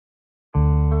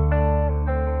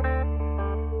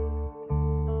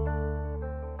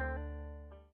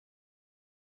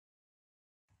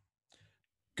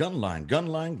Gunline,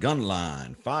 gunline,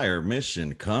 gunline. Fire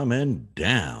mission coming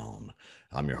down.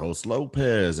 I'm your host,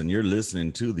 Lopez, and you're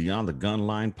listening to the On the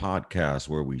Gunline podcast,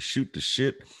 where we shoot the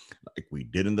shit like we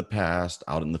did in the past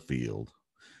out in the field.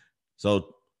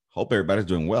 So, hope everybody's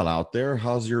doing well out there.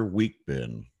 How's your week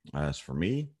been? As for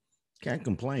me, can't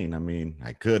complain. I mean,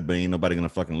 I could, but ain't nobody gonna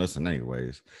fucking listen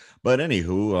anyways. But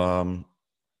anywho,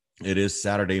 it is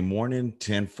Saturday morning,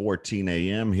 10:14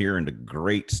 a.m. here in the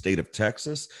great state of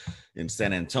Texas, in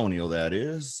San Antonio, that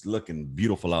is. Looking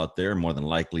beautiful out there, more than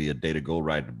likely a day to go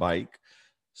ride the bike.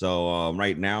 So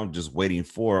right now, just waiting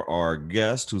for our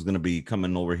guest who's going to be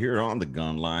coming over here on the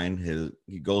gun line.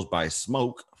 He goes by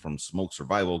Smoke from Smoke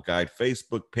Survival Guide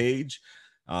Facebook page.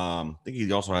 I think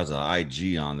he also has an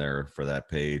IG on there for that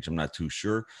page. I'm not too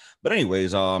sure. But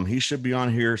anyways, he should be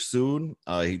on here soon.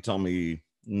 He told me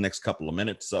next couple of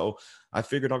minutes, so I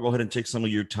figured I'll go ahead and take some of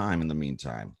your time in the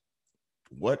meantime.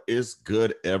 What is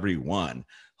good, everyone?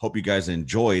 Hope you guys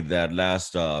enjoyed that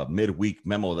last midweek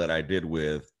memo that I did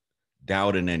with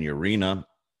Dowden and Urena.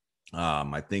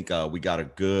 I think we got a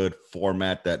good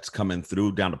format that's coming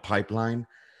through down the pipeline.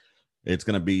 It's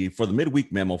going to be for the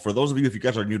midweek memo. For those of you, if you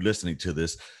guys are new listening to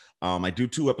this, I do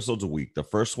 2 episodes a week. The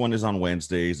first one is on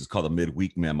Wednesdays. It's called the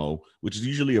midweek memo, which is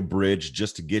usually a bridge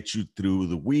just to get you through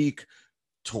the week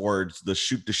towards the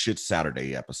Shoot the Shit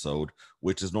Saturday episode,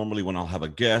 which is normally when I'll have a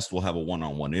guest. We'll have a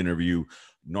one-on-one interview.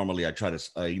 Normally I try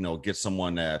to get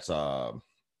someone that's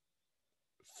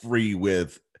free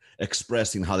with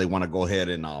expressing how they want to go ahead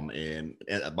and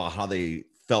about how they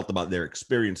felt about their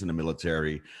experience in the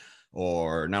military,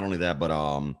 or not only that, but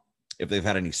if they've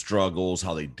had any struggles,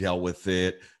 how they dealt with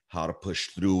it, how to push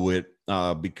through it,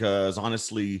 because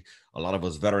honestly, a lot of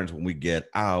us veterans, when we get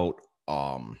out,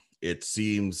 it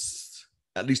seems,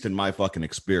 at least in my fucking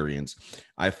experience,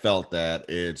 I felt that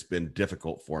it's been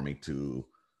difficult for me to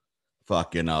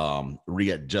fucking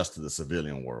readjust to the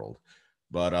civilian world.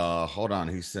 But hold on,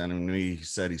 he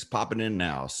said he's popping in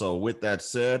now. So with that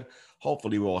said,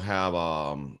 hopefully we'll have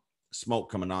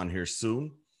Smoke coming on here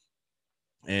soon.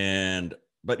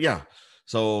 But yeah,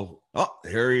 so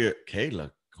here you,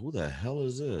 Kayla. Who the hell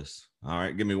is this? All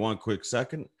right, give me one quick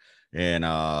second, and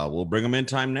we'll bring him in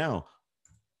time now.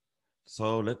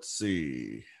 So let's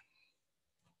see.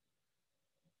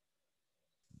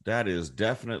 That is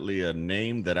definitely a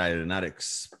name that I did not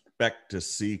expect to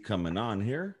see coming on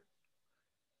here.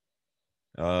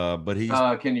 But he's.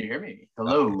 Can you hear me?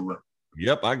 Hello.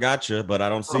 Yep, I got you, but I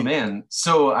don't see. Oh man,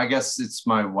 so I guess it's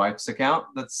my wife's account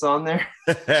that's on there.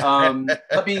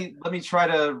 Let me try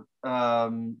to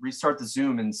restart the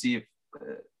Zoom and see if.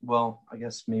 Well, I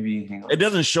guess maybe. Hang on. It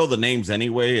doesn't show the names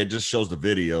anyway. It just shows the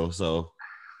video. So.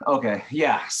 Okay,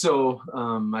 yeah. So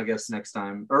I guess next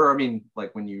time, or I mean,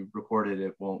 like when you record it,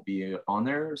 it won't be on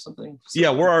there or something. So,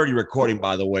 yeah, we're already recording,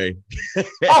 by the way.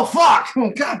 Oh fuck!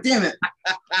 God damn it!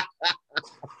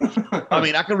 I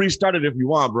mean, I can restart it if you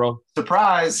want, bro.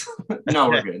 Surprise! No,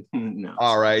 we're good. No.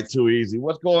 All right, too easy.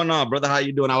 What's going on, brother? How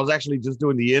you doing? I was actually just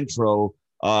doing the intro,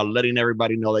 letting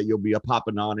everybody know that you'll be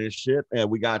popping on and shit. And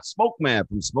we got Smoke Man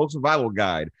from Smoke Survival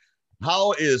Guide.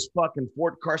 How is fucking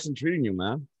Fort Carson treating you,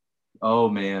 man? Oh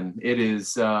man, it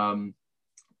is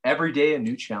every day a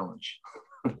new challenge.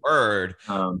 Word.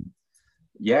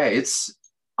 Yeah,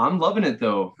 I'm loving it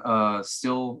though.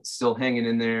 Still hanging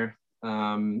in there.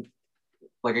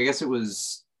 Like I guess it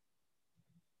was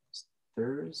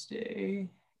Thursday.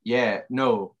 Yeah,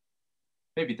 no,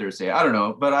 maybe Thursday. I don't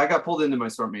know. But I got pulled into my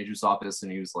Sergeant Major's office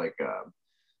and he was like,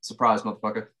 surprise,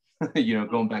 motherfucker,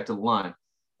 going back to the line.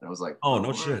 And I was like, oh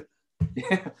no shit.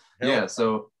 Yeah. Yeah.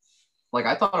 So like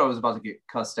I thought I was about to get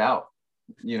cussed out,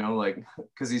 like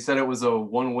because he said it was a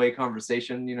one-way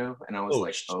conversation, and I was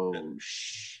like, oh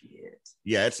shit.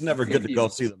 Yeah, it's never good to go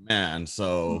see the man.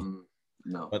 So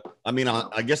no. But I mean,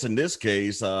 I guess in this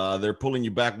case, they're pulling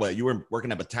you back. What, you were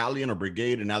working at battalion or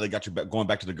brigade, and now they got you back, going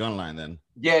back to the gun line then?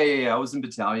 Yeah. I was in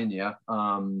battalion, yeah.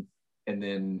 And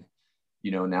then,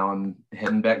 now I'm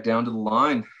heading back down to the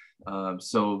line.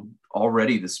 So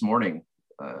already this morning,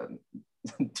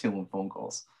 dealing phone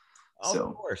calls. So.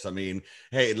 Of course. I mean,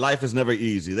 hey, life is never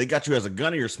easy. They got you as a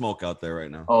gunner or smoke out there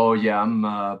right now? Oh, yeah. I'm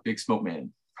a big smoke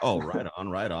man. Oh, right on,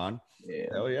 right on. Yeah.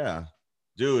 Hell yeah.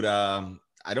 Dude,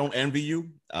 I don't envy you.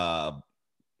 I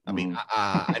mean,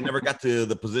 I never got to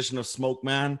the position of smoke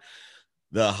man.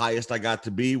 The highest I got to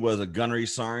be was a gunnery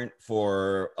sergeant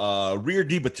for rear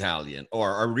D battalion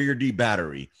or a rear D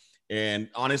battery. And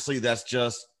honestly, that's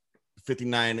just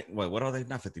 59. Wait, what are they?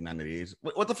 Not 5988s.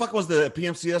 What the fuck was the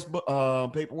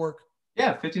PMCS paperwork?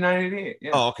 Yeah, 5988.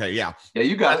 Yeah. Oh, okay. Yeah. Yeah,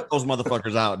 you got those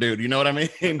motherfuckers out, dude. You know what I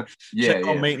mean? Yeah. Check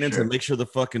on maintenance and make sure the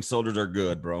fucking soldiers are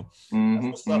good, bro. Mm-hmm,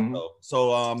 That's what's up, though.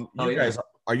 So, you guys,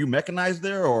 Are you mechanized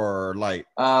there or light?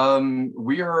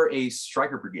 We are a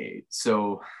striker brigade,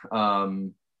 so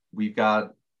we've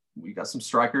got some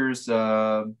strikers,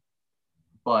 but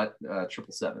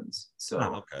 777s. So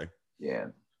Okay. Yeah,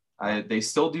 they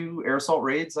still do air assault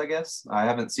raids. I guess I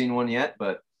haven't seen one yet,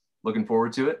 but looking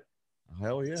forward to it.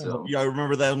 Hell yeah! So, Yeah, I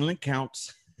remember that link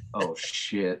counts. Oh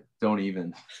shit! Don't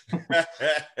even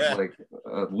like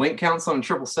link counts on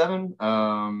 777.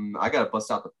 I gotta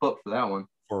bust out the foot for that one.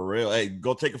 For real. Hey,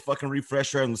 go take a fucking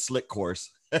refresher on the slick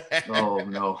course. Oh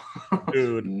no,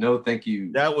 dude. No, thank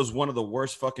you. That was one of the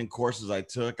worst fucking courses I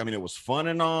took. I mean, it was fun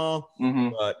and all,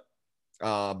 but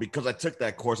because I took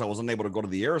that course, I wasn't able to go to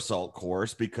the air assault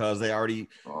course because they already,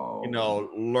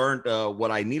 learned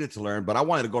what I needed to learn. But I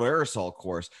wanted to go to air assault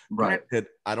course. Right.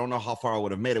 Granted, I don't know how far I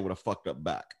would have made it. Would have fucked up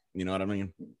back. You know what I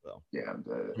mean? So, yeah,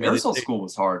 air assault school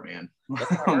was hard, man. Like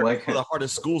one of the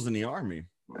hardest schools in the Army.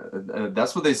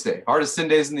 That's what they say. Hardest 10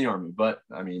 days in the Army. But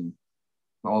I mean,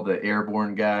 all the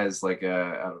airborne guys, like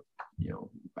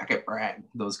back at Bragg,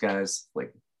 those guys,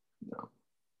 like,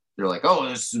 they're like, oh,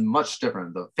 this is much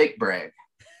different. The fake Bragg.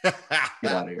 Get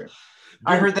out of here.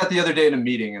 I heard that the other day in a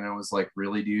meeting, and I was like,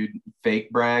 really, dude?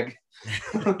 Fake Bragg?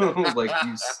 Like,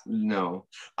 no.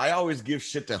 I always give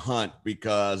shit to Hunt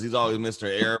because he's always Mr.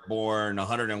 Airborne,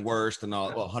 100 and worst, and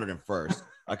all. Well, 101st.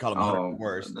 I call him 100 and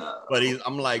worst. No. But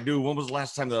I'm like, dude, when was the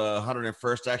last time the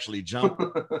 101st actually jumped?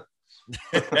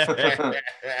 Yeah,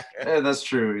 that's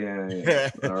true.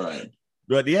 Yeah. All right.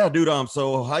 But yeah, dude.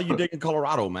 So how you digging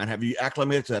Colorado, man? Have you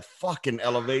acclimated to that fucking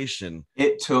elevation?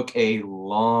 It took a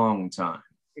long time,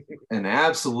 an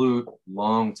absolute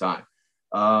long time.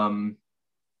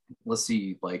 Let's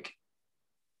see,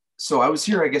 so I was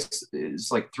here, I guess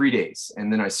it's like 3 days,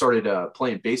 and then I started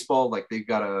playing baseball. Like they've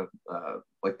got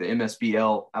like the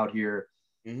MSBL out here.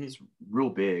 Mm-hmm. It's real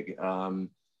big. And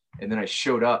then I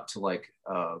showed up to like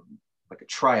a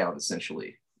tryout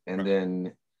essentially, and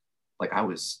then like I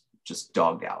was just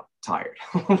dogged out, tired.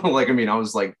 Like, I mean, I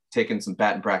was like taking some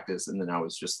batting practice, and then I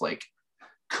was just like,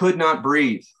 could not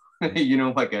breathe,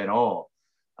 like at all.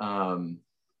 And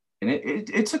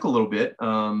it took a little bit.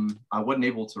 I wasn't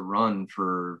able to run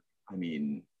for,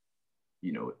 any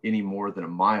more than a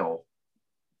mile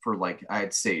for like,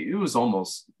 I'd say it was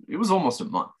almost a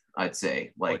month, I'd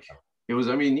say. Like it was,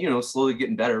 slowly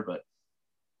getting better, but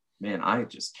man, I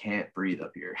just can't breathe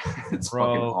up here. It's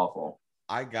fucking awful.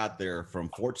 I got there from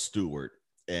Fort Stewart,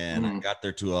 and I got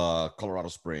there to Colorado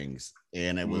Springs,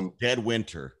 and it was dead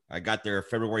winter. I got there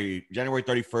January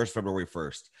 31st, February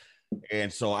 1st.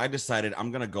 And so I decided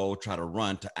I'm going to go try to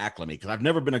run to acclimate, because I've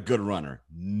never been a good runner.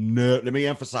 No, let me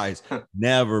emphasize,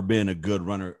 never been a good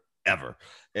runner ever.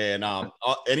 And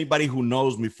anybody who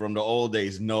knows me from the old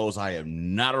days knows I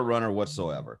am not a runner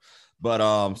whatsoever.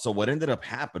 But so what ended up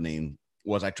happening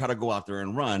was I tried to go out there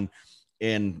and run,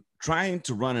 and trying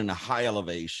to run in a high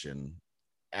elevation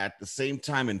at the same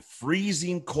time in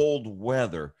freezing cold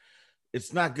weather,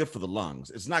 it's not good for the lungs.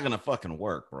 It's not going to fucking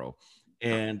work, bro.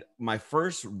 And my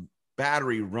first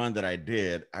battery run that I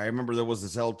did, I remember there was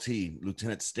this LT,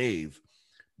 Lieutenant Stave,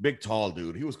 big, tall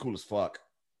dude. He was cool as fuck.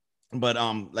 But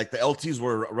like the LTs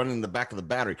were running in the back of the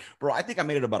battery. Bro, I think I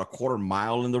made it about a quarter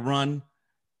mile in the run.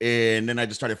 And then I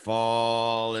just started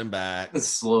falling back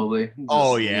slowly.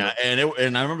 Oh yeah, and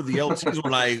I remember the LTs were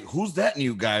like, "Who's that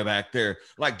new guy back there?"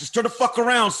 Like, just turn the fuck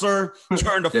around, sir.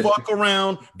 Turn the fuck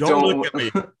around. Don't look at me.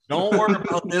 Don't worry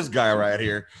about this guy right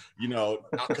here.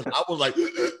 Because I was like,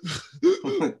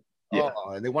 yeah.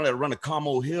 And they wanted to run a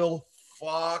Como Hill.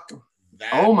 Fuck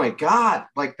that. Oh my god!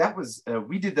 Like that was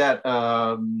we did that.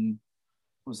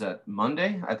 Was that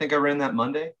Monday? I think I ran that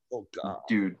Monday. Oh god,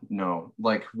 dude, no!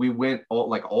 Like we went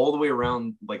all the way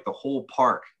around like the whole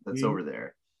park that's over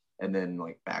there, and then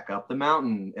like back up the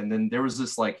mountain, and then there was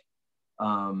this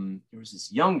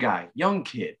young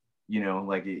kid,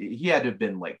 like he had to have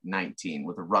been like 19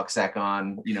 with a rucksack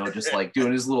on, just like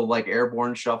doing his little like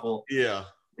airborne shuffle. Yeah.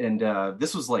 And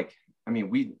this was like,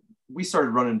 we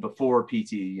started running before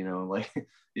PT,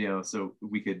 so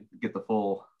we could get the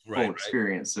full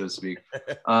experience, so to speak.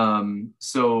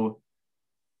 So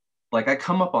like I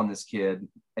come up on this kid,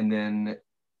 and then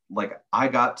like I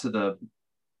got to the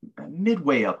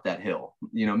midway up that hill,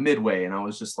 and I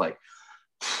was just like,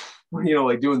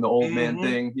 like doing the old man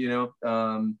thing,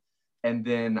 and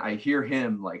then I hear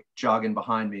him like jogging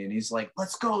behind me, and he's like,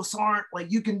 "Let's go, Sarnt,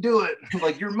 like you can do it,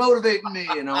 like you're motivating me."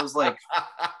 And I was like,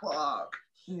 fuck,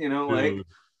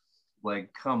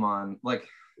 like come on, like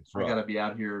I gotta be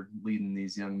out here leading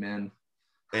these young men.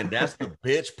 And that's the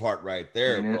bitch part right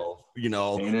there, Ain't bro. You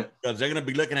know, because they're gonna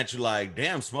be looking at you like,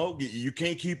 damn, Smoke, you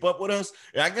can't keep up with us.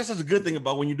 And I guess that's a good thing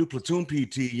about when you do platoon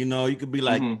PT, you know, you could be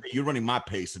like, hey, you're running my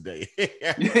pace today.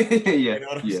 Yeah. You know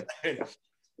what I'm saying?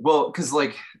 Well, because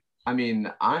like, I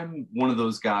mean, I'm one of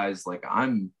those guys, like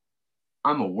I'm a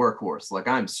workhorse. Like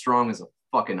I'm strong as a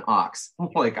fucking ox.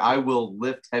 Like I will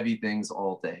lift heavy things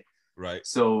all day. Right.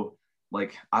 So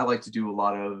like I like to do a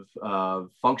lot of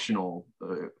functional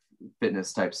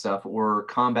fitness type stuff or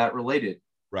combat related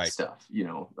stuff, you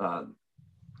know.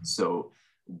 So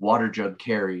water jug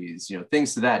carries, you know,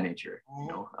 things to that nature, you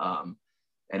know.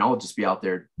 And I'll just be out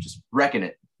there just wrecking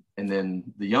it. And then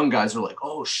the young guys are like,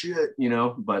 oh shit, you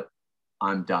know, but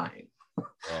I'm dying.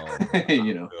 Oh,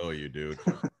 you know. Oh, you dude.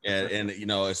 And you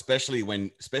know, especially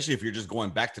if you're just going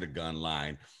back to the gun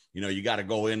line, you know, you got to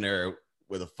go in there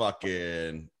with a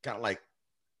fucking kind of like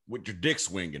with your dick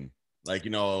swinging, like,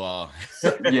 you know.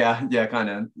 yeah, kind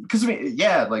of. Because I mean,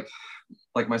 yeah,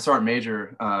 like my sergeant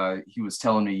major, he was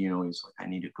telling me, you know, he's like, I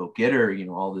need to go get her, you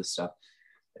know, all this stuff.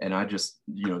 And I just,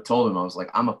 you know, told him, I was like,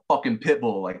 I'm a fucking pit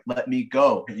bull, like, let me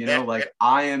go, you know, like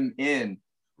I am in.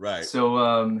 Right.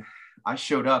 So I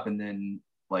showed up, and then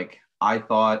like I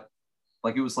thought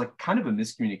like it was like kind of a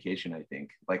miscommunication, I think.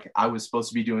 Like I was supposed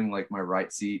to be doing like my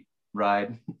right seat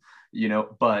ride, you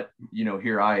know, but you know,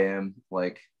 here I am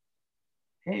like,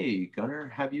 hey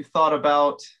Gunner, have you thought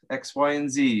about X, Y, and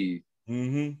Z?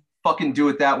 Fucking do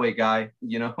it that way, guy,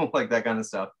 you know, like that kind of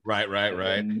stuff. Right.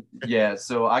 And, yeah,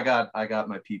 so I got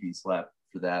my PB slapped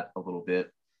for that a little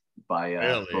bit by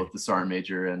both the sergeant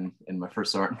major and my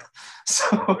first sergeant.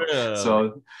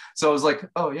 So I was like,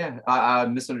 oh yeah, I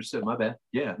misunderstood, my bad.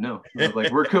 Yeah, no,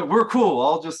 like we're cool.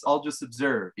 I'll just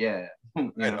observe. Yeah.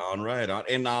 Right on.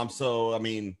 And so I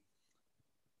mean,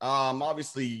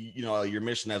 obviously, you know, your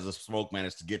mission as a smoke man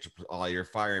is to get your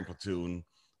firing platoon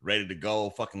ready to go,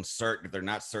 fucking cert if they're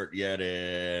not cert yet,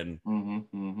 and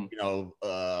you know,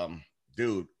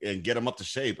 dude, and get them up to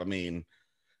shape. I mean,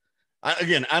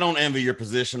 I don't envy your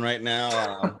position right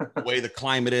now, the way the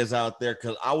climate is out there,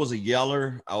 because I was a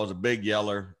yeller. I was a big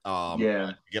yeller.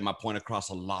 I get my point across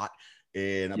a lot,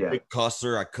 and a big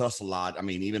cusser. I cuss a lot. I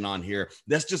mean, even on here,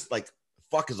 that's just like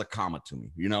fuck is a comma to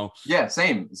me, you know? Yeah,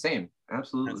 same.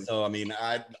 Absolutely. And so, I mean,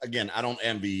 I don't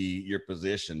envy your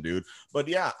position, dude. But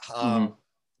yeah,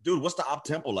 dude, what's the op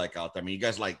tempo like out there? I mean, you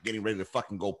guys like getting ready to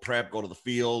fucking go prep, go to the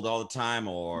field all the time,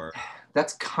 or?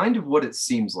 That's kind of what it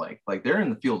seems like. Like they're in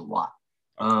the field a lot.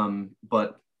 Okay.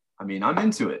 But I mean, I'm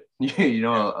into it. You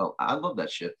know, I love that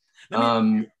shit.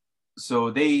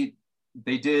 So they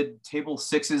did table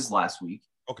 6s last week.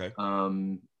 Okay.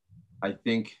 I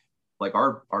think like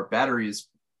our battery is,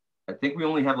 I think we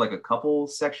only have like a couple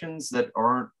sections that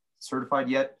aren't certified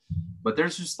yet, but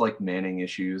there's just like manning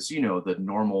issues, you know, the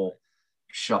normal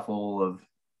shuffle of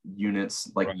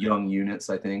units, like young units,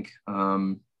 I think.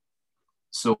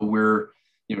 So we're,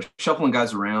 you know, shuffling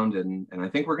guys around, and I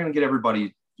think we're going to get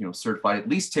everybody, you know, certified at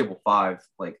least table 5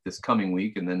 like this coming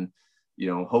week. And then, you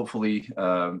know, hopefully,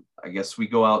 I guess we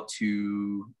go out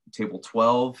to table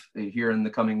 12 here in the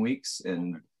coming weeks.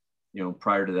 And, you know,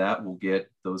 prior to that, we'll get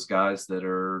those guys that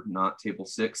are not table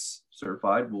 6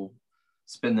 certified. We'll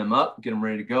spin them up, get them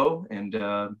ready to go, and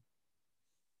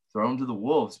throw them to the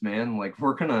wolves, man. Like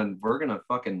we're gonna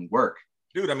fucking work,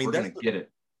 dude. I mean, we're gonna get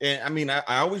it. And I mean, I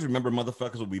always remember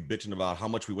motherfuckers will be bitching about how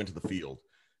much we went to the field,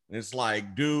 and it's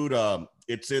like, dude,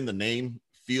 it's in the name,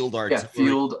 field artillery. Yeah,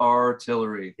 field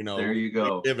artillery. You know, there you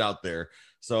go. We lived out there,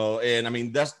 so and I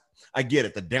mean, I get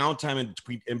it. The downtime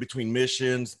in between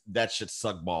missions, that shit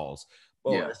suck balls.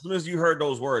 But as soon as you heard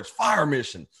those words, fire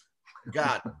mission,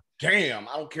 god damn,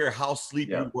 I don't care how sleep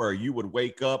you were, you would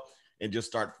wake up and just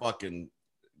start fucking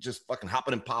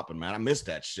hopping and popping, man. I miss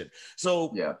that shit.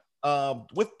 So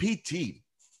with PT,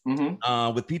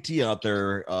 with PT out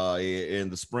there in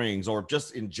the Springs, or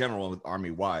just in general with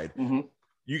Army wide,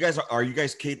 you guys are you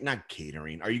guys not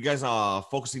catering? Are you guys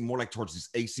focusing more like towards this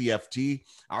ACFT?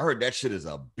 I heard that shit is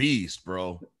a beast,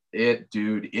 bro. It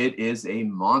is a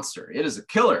monster. It is a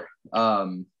killer.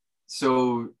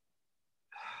 So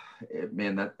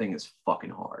man, that thing is fucking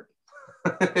hard.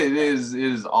 It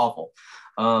is awful.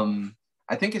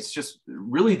 I think it's just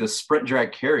really the sprint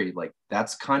drag carry. Like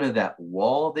that's kind of that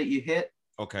wall that you hit.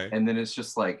 Okay. And then it's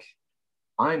just like,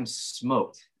 I'm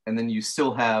smoked. And then you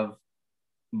still have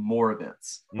more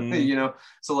events, you know?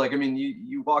 So like, I mean,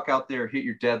 you walk out there, hit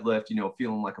your deadlift, you know,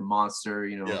 feeling like a monster,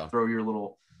 you know, throw your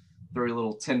little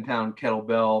 10-pound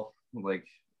kettlebell, like,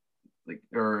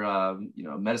 or, you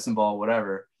know, medicine ball,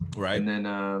 whatever. Right. And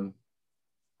then,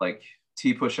 like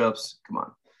T push-ups, come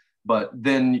on. But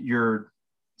then you're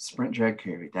Sprint drag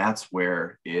carry. That's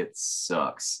where it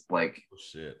sucks. Like Oh,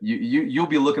 shit. you'll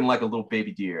be looking like a little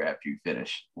baby deer after you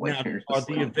finish. Like Now, you're are just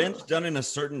the like, events done in a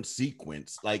certain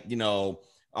sequence? Like,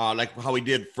 like how we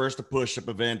did first the push-up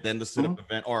event, then the sit-up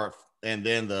event, and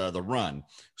then the run.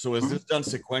 So is this done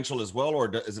sequential as well, or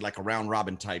is it like a round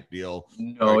robin type deal?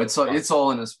 No, it's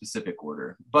all in a specific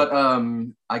order. But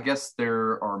I guess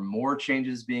there are more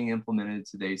changes being implemented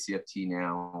to the ACFT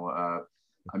now.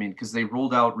 I mean, because they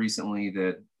rolled out recently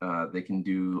that they can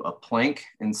do a plank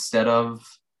instead of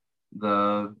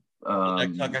the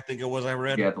leg tuck, I think it was. I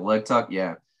read. Yeah, the leg tuck.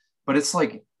 Yeah, but it's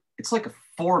like a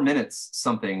 4 minutes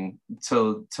something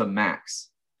to max.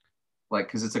 Like,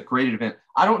 because it's a graded event.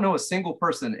 I don't know a single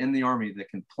person in the Army that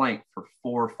can plank for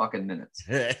 4 fucking minutes.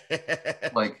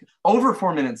 Like over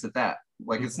 4 minutes at that.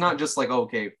 Like, it's not just like,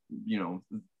 okay,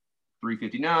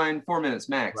 359, 4 minutes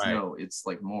max. Right. No, it's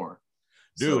like more.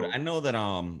 Dude, I know that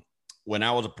when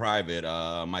I was a private,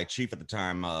 my chief at the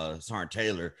time, Sergeant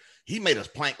Taylor, he made us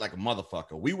plank like a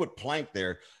motherfucker. We would plank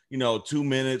there, 2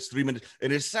 minutes, 3 minutes,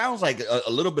 and it sounds like a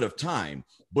little bit of time,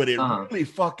 but it really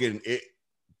fucking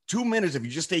 2 minutes if you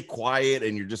just stay quiet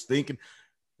and you're just thinking.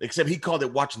 Except he called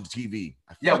it watching the TV.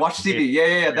 Yeah, watch TV.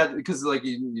 Yeah. That because like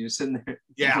you're sitting there.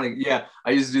 Yeah, like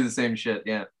I used to do the same shit.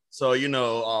 Yeah. So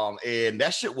and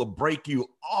that shit will break you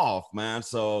off, man.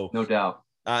 So no doubt.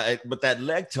 But that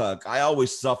leg tuck, I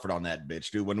always suffered on that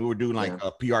bitch, dude. When we were doing like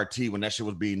a PRT, when that shit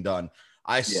was being done,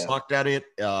 I sucked at it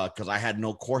because I had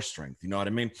no core strength. You know what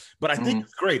I mean? But I think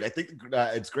it's great. I think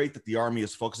it's great that the Army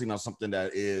is focusing on something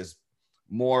that is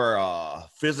more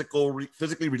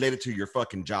physically related to your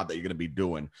fucking job that you're going to be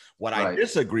doing. What I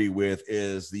disagree with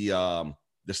is the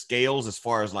scales as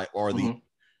far as like, or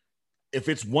if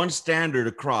it's one standard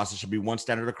across, it should be one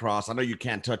standard across. I know you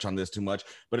can't touch on this too much,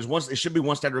 but it should be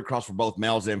one standard across for both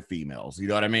males and females. You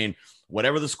know what I mean?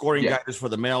 Whatever the scoring guide is for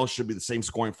the male should be the same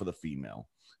scoring for the female.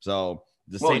 So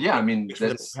the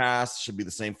pass should be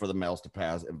the same for the males to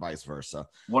pass and vice versa.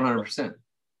 100%.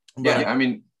 Yeah, I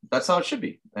mean, that's how it should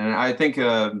be. And I think,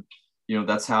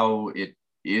 that's how it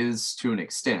is to an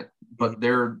extent, but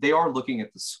they are looking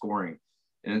at the scoring,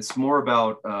 and it's more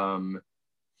about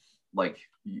like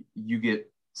you get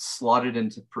slotted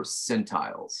into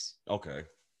percentiles. Okay.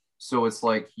 So it's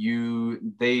like you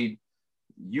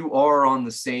are on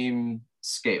the same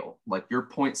scale, like your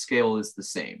point scale is the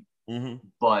same,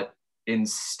 but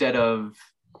instead of,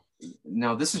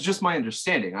 now this is just my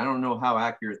understanding, I don't know how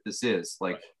accurate this is,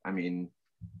 like I mean,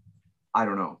 I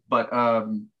don't know, but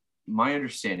my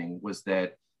understanding was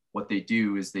that what they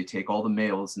do is they take all the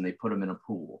males and they put them in a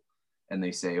pool, and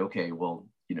they say, okay, well,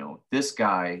 this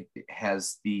guy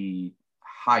has the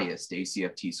highest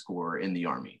ACFT score in the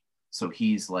Army, so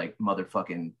he's like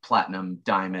motherfucking platinum,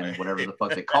 diamond, whatever the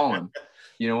fuck they call him,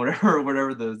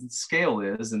 whatever the scale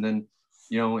is, and then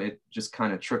it just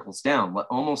kind of trickles down,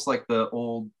 almost like the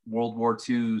old World War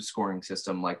II scoring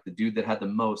system. Like the dude that had the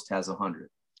most has 100.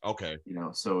 Okay.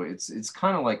 So it's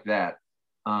kind of like that,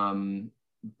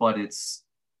 but it's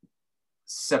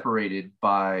separated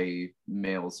by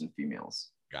males and females.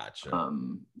 Gotcha.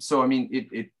 So I mean,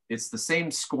 it's the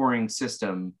same scoring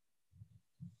system,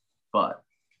 but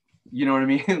you know what I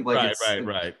mean? Like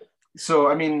right. So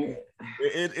I mean,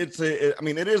 it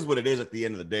is what it is at the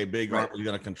end of the day. Big Army, you're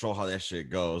gonna control how that shit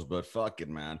goes, but fuck it,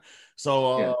 man.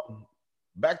 So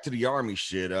back to the Army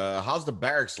shit. How's the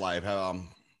barracks life?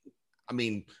 I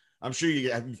mean, I'm sure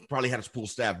you've probably had to pull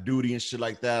staff duty and shit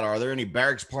like that. Are there any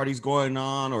barracks parties going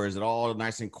on, or is it all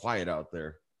nice and quiet out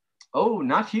there? Oh,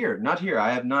 not here.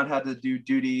 I have not had to do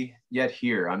duty yet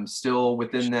here. I'm still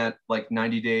within that like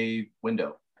 90-day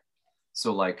window.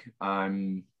 So like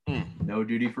I'm no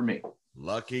duty for me.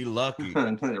 Lucky.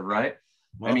 Right?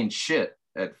 Well, I mean, shit.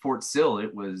 At Fort Sill,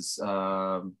 it was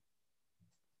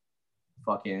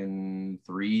fucking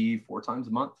 3-4 times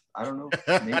a month. I don't know,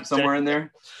 maybe somewhere in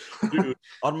there. Dude,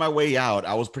 on my way out,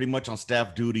 I was pretty much on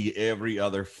staff duty every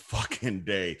other fucking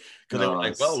day, because they were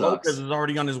like, well, Lopez is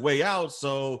already on his way out,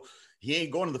 so he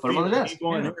ain't going to the field. He ain't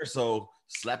going here, so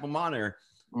slap him on there.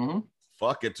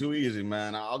 Fuck it, too easy,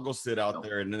 man. I'll go sit out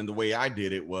there. And then the way I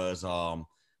did it was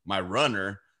my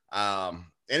runner.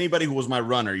 Anybody who was my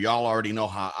runner, y'all already know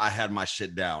how I had my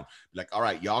shit down. Like, all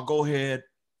right, y'all go ahead,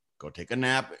 go take a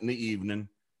nap in the evening,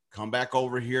 come back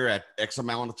over here at X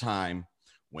amount of time.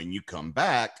 When you come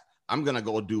back, I'm going to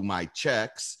go do my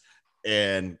checks,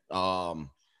 and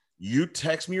you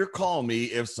text me or call me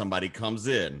if somebody comes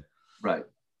in. Right.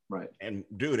 And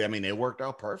dude, I mean, it worked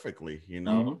out perfectly,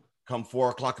 Come 4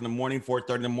 o'clock in the morning,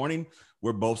 4:30 in the morning,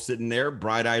 we're both sitting there,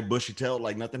 bright-eyed, bushy-tailed,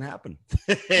 like nothing happened.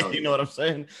 You know what I'm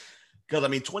saying? Because I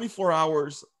mean, 24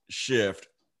 hours shift,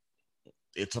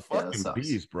 it's a fucking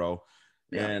beast, bro.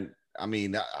 And I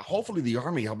mean, hopefully the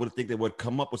Army, I would think they would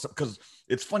come up with something, because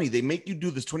it's funny. They make you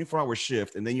do this 24-hour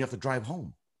shift and then you have to drive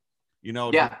home, you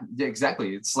know? Yeah,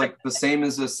 exactly. It's like the same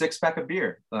as a 6-pack of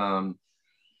beer.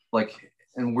 Like,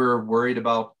 and we're worried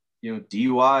about, you know,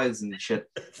 DUIs and shit.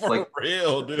 For like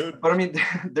real, dude. But I mean,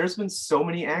 there's been so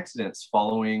many accidents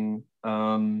following,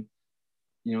 you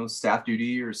know, staff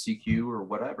duty or CQ or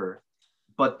whatever.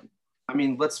 But I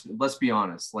mean, let's be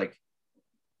honest. Like,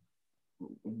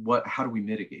 how do we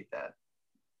mitigate that?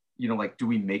 You know, like, do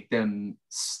we make them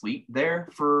sleep there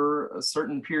for a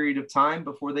certain period of time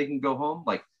before they can go home?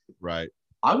 Like, right.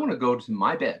 I want to go to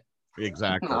my bed.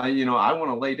 Exactly. I want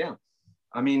to lay down.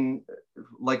 I mean,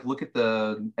 like, look at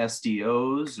the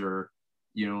SDOs, or,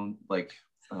 you know, like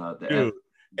the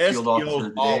field officer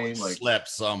today, like, slept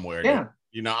somewhere. Yeah. Dude.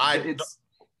 You know,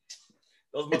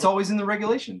 it's always in the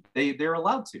regulation. They're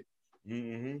allowed to,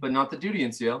 mm-hmm. but not the duty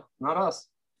NCO, not us.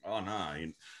 Oh, no.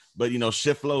 But, you know,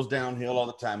 shift flows downhill all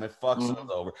the time. It fucks us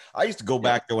over. I used to go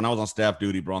back there when I was on staff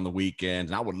duty, bro, on the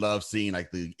weekends, and I would love seeing like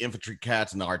the infantry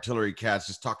cats and the artillery cats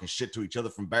just talking shit to each other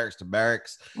from barracks to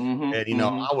barracks. And, you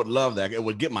know, I would love that. It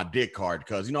would get my dick hard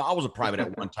because, you know, I was a private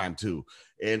at one time too.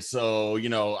 And so, you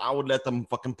know, I would let them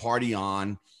fucking party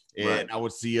on, and I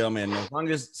would see them. And as long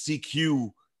as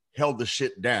CQ held the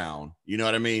shit down, you know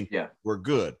what I mean? Yeah. We're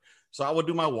good. So I would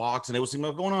do my walks, and they would see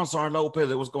what's going on, Sergeant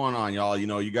Lopez. What's going on, y'all? You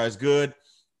know, you guys good?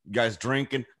 You guys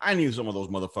drinking? I knew some of those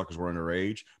motherfuckers were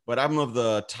underage, but I'm of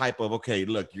the type of, okay,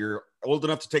 look, you're old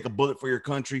enough to take a bullet for your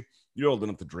country. You're old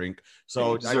enough to drink.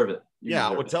 So you deserve it.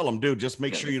 I would tell them, dude, just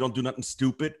make sure you don't do nothing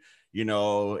stupid, you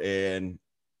know, and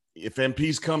if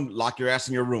MPs come, lock your ass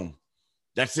in your room.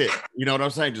 That's it. You know what I'm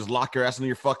saying? Just lock your ass in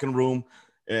your fucking room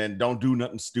and don't do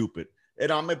nothing stupid.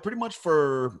 And pretty much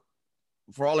for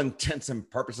all intents and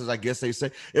purposes, I guess they say,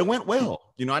 it went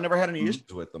well. You know, I never had any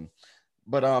issues with them.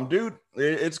 But dude,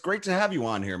 it's great to have you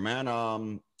on here,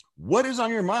 man. What is on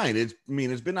your mind? It's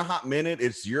been a hot minute.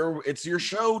 It's your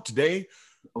show today.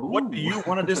 Ooh. What do you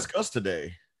want to discuss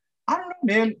today? I don't know,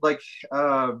 man. Like,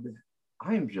 I'm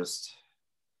just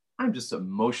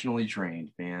emotionally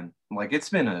drained, man. Like, it's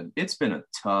been a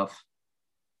tough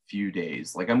few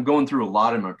days. Like, I'm going through a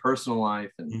lot in my personal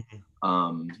life, and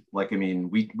like, I mean,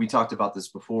 we talked about this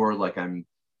before. Like, I'm,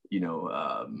 you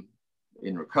know,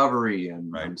 in recovery,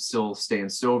 and I'm still staying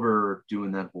sober,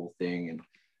 doing that whole thing. And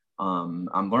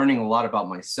I'm learning a lot about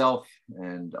myself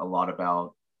and a lot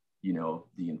about, you know,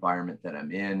 the environment that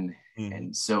I'm in.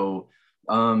 And so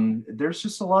there's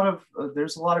just a lot of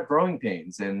growing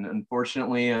pains. And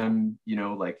unfortunately, I'm, you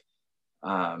know, like,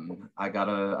 I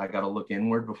gotta look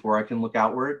inward before I can look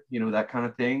outward, you know, that kind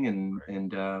of thing. And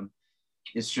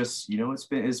it's just, you know, it's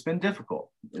been difficult.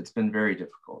 It's been very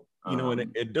difficult. You know, and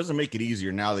it doesn't make it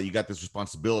easier now that you got this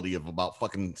responsibility of about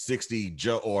fucking 60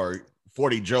 Joe or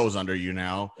 40 Joes under you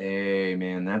now. Hey,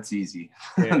 man, that's easy.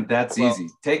 That's easy.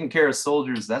 Taking care of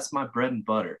soldiers, that's my bread and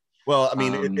butter. Well, I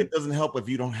mean, it doesn't help if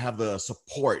you don't have the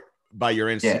support by your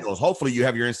NCOs. Yeah. Hopefully you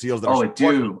have your NCOs that are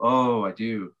supportive. I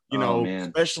do. You know,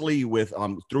 especially with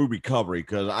through recovery,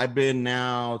 because I've been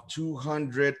now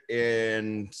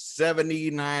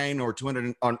 279 or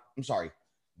 200. I'm sorry,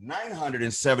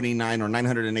 979 or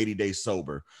 980 days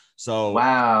sober. So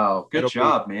wow, good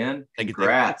job, man.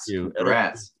 Congrats.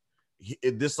 Congrats.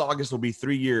 This August will be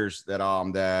 3 years that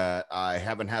I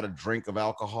haven't had a drink of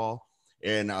alcohol,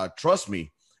 and trust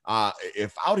me,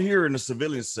 if out here in the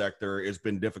civilian sector it's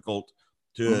been difficult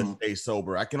to stay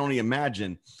sober, I can only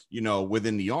imagine, you know,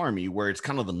 within the Army where it's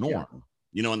kind of the norm.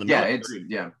 You know, in the military,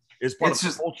 it's part of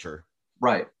the culture,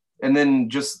 right? And then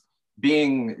just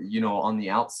being, you know, on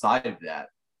the outside of that,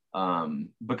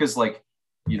 because, like,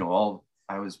 you know,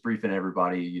 I was briefing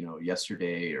everybody, you know,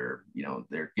 yesterday, or, you know,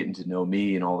 they're getting to know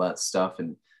me and all that stuff,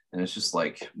 and it's just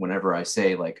like, whenever I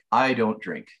say, like, I don't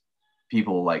drink,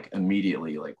 people, like,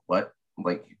 immediately, like, what?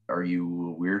 Like, are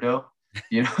you a weirdo?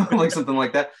 You know, like something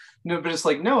like that. No, but it's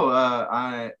like, no,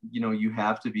 you know, you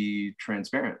have to be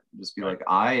transparent. Just be like,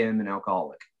 I am an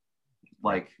alcoholic.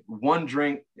 Like, one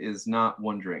drink is not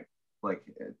one drink. Like,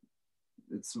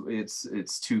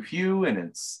 it's too few, and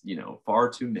it's, you know, far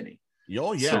too many.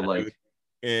 Oh yeah. So, like,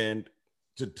 and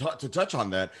to touch on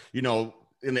that, you know,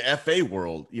 in the FA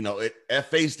world, you know,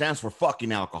 FA stands for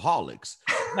fucking alcoholics,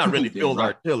 not really field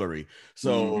artillery.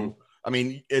 So I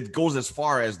mean, it goes as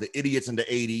far as the idiots in the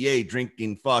ADA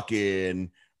drinking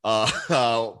fucking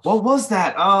what was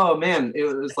that? Oh man, it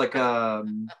was like like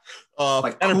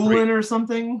Coolant or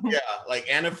something. Yeah, like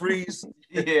antifreeze.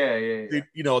 yeah.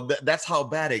 You know, that's how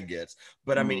bad it gets.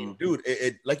 But I mean, dude,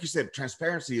 it like you said,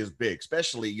 transparency is big,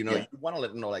 especially, you know, you want to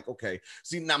let them know, like, okay,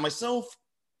 see, now myself,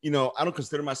 I don't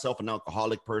consider myself an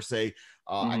alcoholic per se.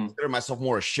 I Mhm. consider myself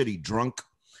more a shitty drunk,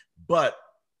 but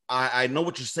I know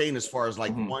what you're saying as far as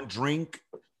like Mhm. one drink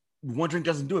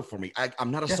doesn't do it for me.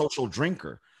 I'm not a Yeah. social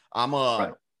drinker. I'm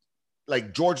Right.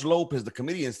 like George Lopez, the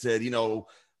comedian, said,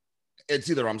 it's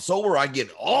either I'm sober or I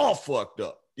get all fucked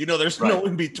up. There's no Right.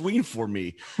 in between for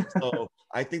me. So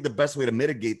I think the best way to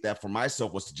mitigate that for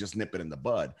myself was to just nip it in the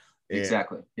bud. And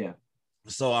Exactly. Yeah.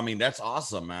 so, I mean, that's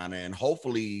awesome, man. And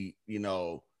hopefully,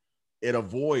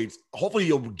 hopefully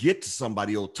you'll get to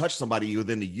somebody, you'll touch somebody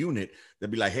within the unit. They'll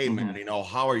be like, hey, man, Mhm.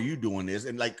 how are you doing this?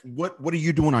 And like, what are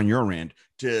you doing on your end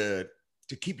to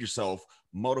keep yourself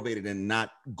motivated and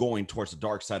not going towards the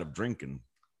dark side of drinking?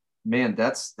 Man,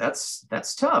 that's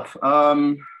tough.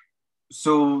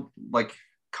 So like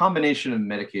combination of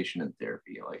medication and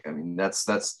therapy. Like, I mean, that's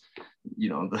the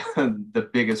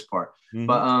biggest part. Mhm.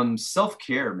 But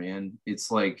self-care, man, it's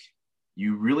like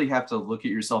you really have to look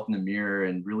at yourself in the mirror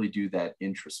and really do that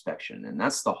introspection. And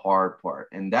that's the hard part.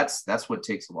 And that's what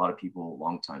takes a lot of people a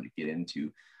long time to get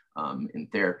into in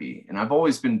therapy. And I've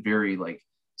always been very like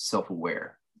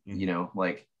self-aware, Mhm.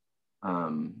 like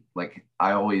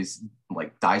I always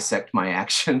like dissect my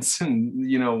actions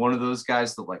and one of those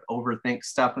guys that like overthink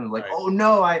stuff and like, Right. oh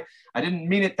no, I didn't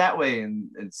mean it that way,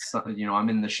 and it's I'm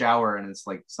in the shower and it's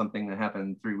like something that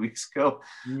happened 3 weeks ago.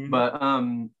 Mhm. But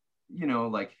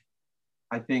like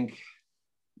I think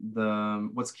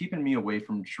what's keeping me away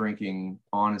from drinking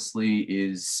honestly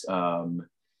is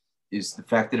the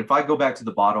fact that if I go back to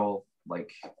the bottle,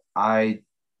 like I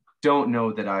don't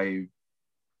know that I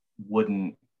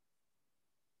wouldn't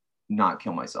not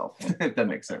kill myself, if that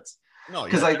makes sense. No,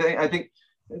 Because yeah. I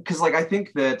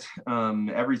think that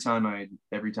every time I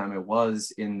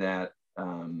was in that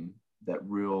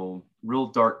real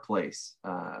dark place,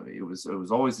 it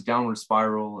was always a downward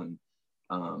spiral, and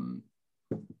um,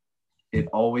 it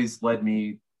always led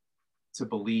me to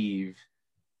believe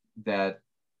that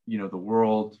the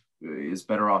world is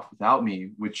better off without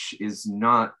me, which is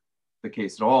not the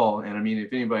case at all. And I mean,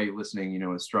 if anybody listening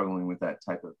is struggling with that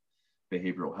type of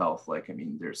behavioral health, like, I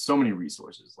mean, there's so many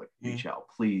resources. Like, reach out,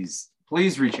 please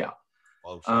reach out.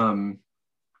 Well,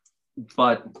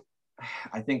 But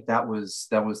I think that was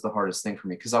the hardest thing for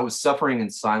me, because I was suffering in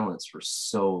silence for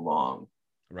so long,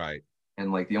 right.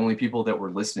 and like the only people that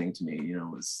were listening to me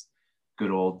was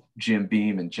good old Jim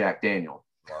Beam and Jack Daniel.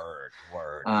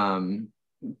 Word.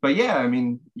 But yeah, I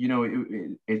mean,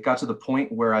 it got to the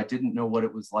point where I didn't know what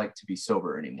it was like to be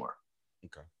sober anymore.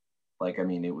 Okay. Like, I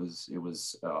mean, it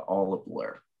was all a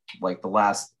blur. Like the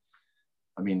last,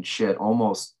 I mean, shit,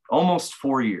 almost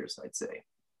 4 years, I'd say,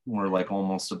 were like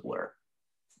almost a blur.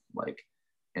 Like,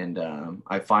 and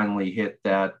I finally hit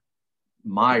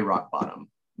my rock bottom.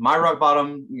 My rock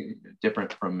bottom,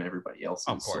 different from everybody else's,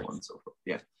 Of course. so on and so forth.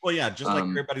 Yeah. Well, yeah, just like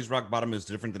everybody's rock bottom is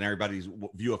different than everybody's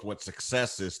view of what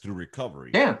success is through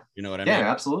recovery. Yeah. You know what I Yeah, mean?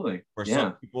 absolutely. For Yeah.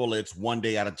 some people, it's one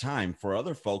day at a time. For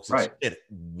other folks, it's Right.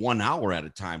 1 hour at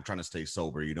a time trying to stay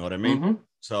sober. You know what I mean? Mm-hmm.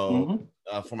 So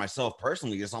Mm-hmm. for myself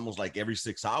personally, it's almost like every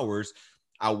 6 hours,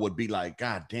 I would be like,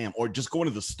 God damn, or just going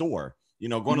to the store,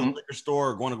 going to the liquor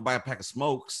store, or going to buy a pack of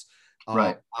smokes.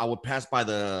 Right. I would pass by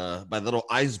the little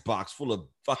ice box full of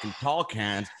fucking tall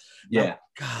cans. Yeah.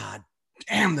 God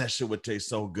damn, that shit would taste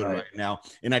so good right now.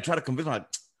 And I try to convince myself,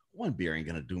 one beer ain't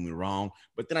gonna do me wrong.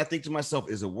 But then I think to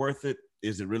myself, is it worth it?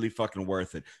 Is it really fucking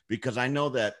worth it? Because I know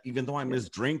that even though I miss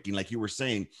drinking, like you were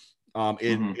saying,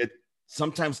 it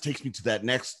sometimes takes me to that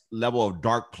next level of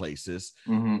dark places.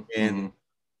 And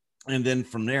then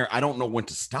from there, I don't know when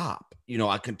to stop.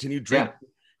 I continue drinking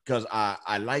because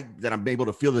I like that I'm able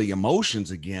to feel the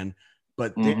emotions again,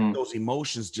 but then those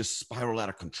emotions just spiral out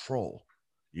of control.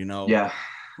 Yeah.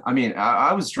 I mean,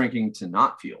 I was drinking to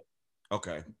not feel.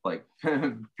 Okay. Like,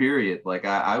 period. Like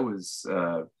I was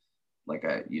like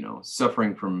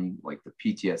suffering from like the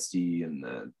PTSD and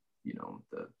the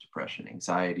depression,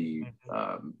 anxiety,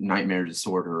 nightmare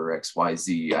disorder,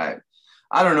 XYZ.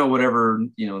 I don't know whatever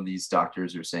these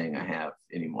doctors are saying I have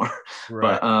anymore.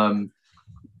 Right. But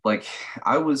like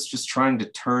I was just trying to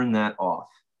turn that off,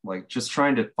 like just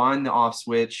trying to find the off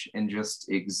switch and just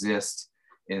exist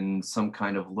in some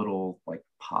kind of little like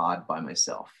pod by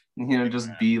myself,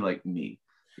 just be like me.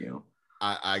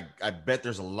 I bet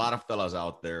there's a lot of fellas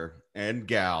out there and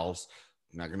gals.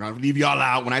 I'm not gonna leave y'all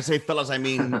out. When I say fellas, I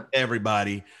mean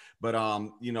everybody, but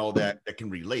that can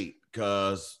relate,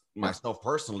 because myself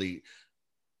personally,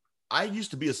 I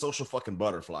used to be a social fucking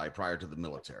butterfly prior to the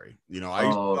military. I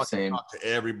used to fucking talk to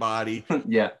everybody.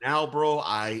 Yeah. Now, bro,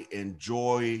 I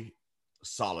enjoy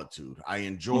solitude. I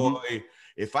enjoy,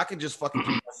 if I could just fucking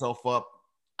keep myself up,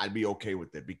 I'd be okay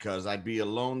with it, because I'd be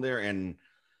alone there. And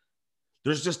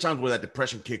there's just times where that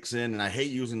depression kicks in, and I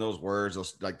hate using those words,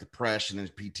 those like depression and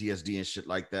PTSD and shit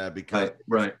like that, because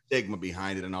right. stigma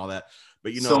behind it and all that.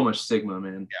 But you know, so much stigma,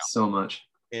 man. yeah. So much.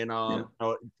 And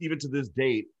even to this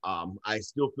date, I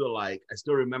still feel like I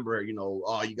still remember,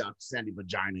 oh, you got sandy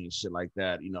vagina and shit like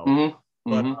that, Mm-hmm.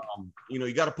 But Mm-hmm.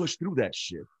 you got to push through that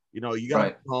shit. You got to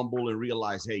be humble and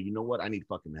realize, hey, you know what? I need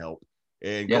fucking help.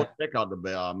 And go check out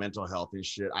the mental health and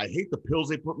shit. I hate the pills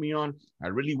they put me on. I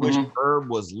really wish herb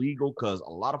was legal, because a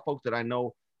lot of folks that I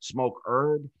know smoke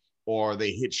herb or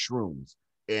they hit shrooms,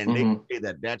 and they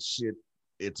say that shit,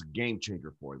 it's a game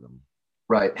changer for them.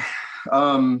 Right.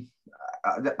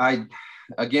 I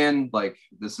again, like,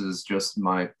 this is just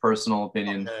my personal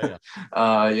opinion.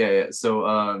 Yeah.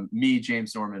 So me,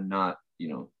 James Norman, not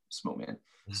Smoke Man.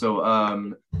 So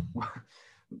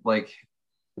like,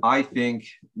 I think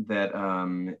that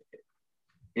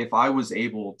if I was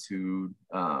able to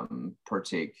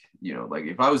partake, like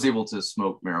if I was able to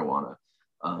smoke marijuana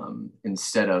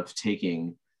instead of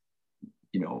taking,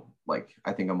 like,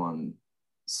 I think I'm on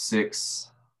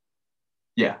six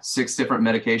different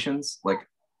medications. Like,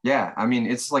 yeah, I mean,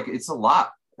 it's a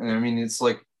lot. And I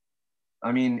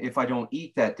mean, if I don't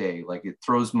eat that day, like, it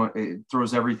throws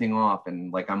everything off,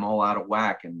 and like I'm all out of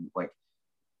whack, and like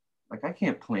I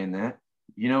can't plan that.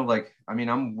 Like, I mean,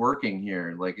 I'm working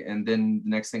here, like, and then the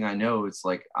next thing I know, it's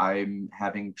like I'm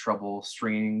having trouble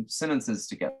stringing sentences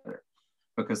together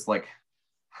because, like,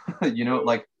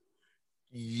 like.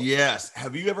 Yes.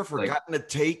 Have you ever forgotten to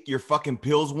take your fucking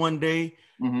pills one day,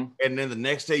 and then the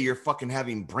next day you're fucking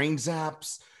having brain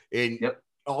zaps and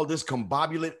all this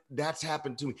combobulate? That's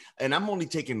happened to me. And I'm only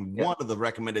taking one of the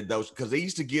recommended doses, because they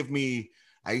used to give me,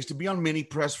 I used to be on mini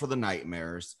press for the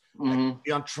nightmares. I used to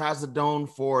be on trazodone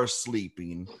for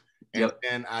sleeping. And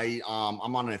then I'm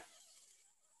on a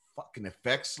fucking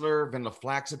Effexor,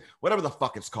 venlafaxine, whatever the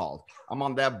fuck it's called. I'm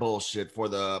on that bullshit for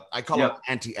I call them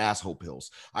anti-asshole pills.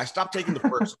 I stopped taking the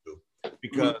first two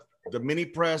because the mini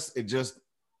press, it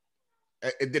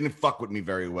didn't fuck with me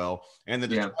very well. And the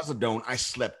trazodone, I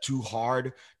slept too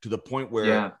hard to the point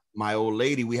where my old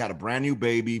lady, we had a brand new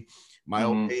baby. My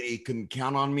old lady couldn't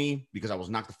count on me because I was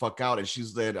knocked the fuck out. And she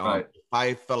said, if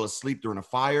I fell asleep during a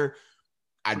fire,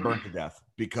 I'd burn to death,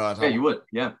 because you would.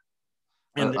 Yeah.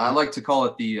 And I like to call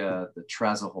it the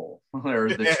trazahole or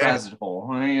the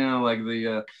trazodone. Like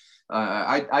the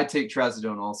I take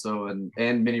trazodone also,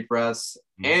 and mini press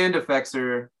and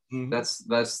Effexor.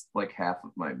 That's like half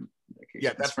of my medication.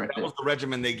 Yeah, that was the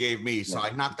regimen they gave me. So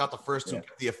I knocked out the first two,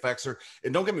 the Effexor.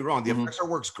 And don't get me wrong, the Effexor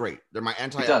works great. They're my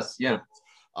anti. It does, they're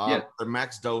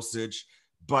max dosage,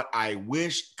 but I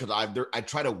wish, because I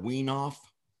try to wean off.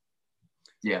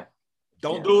 Yeah.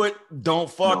 Don't do it. Don't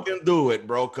fucking do it,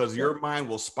 bro, because your mind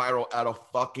will spiral out of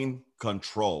fucking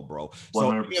control, bro. 100%.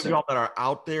 So any of y'all that are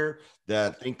out there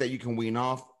that think that you can wean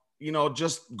off,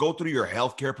 just go through your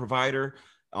healthcare provider,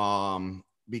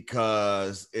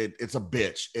 because it's a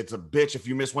bitch. It's a bitch if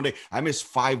you miss one day. I missed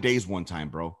 5 days one time,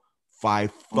 bro.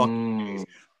 5 fucking days.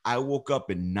 I woke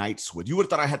up in night sweat. You would have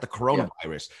thought I had the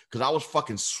coronavirus, because I was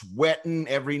fucking sweating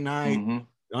every night.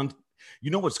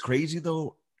 You know what's crazy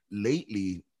though?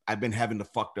 Lately, I've been having the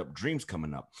fucked up dreams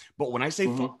coming up. But when I say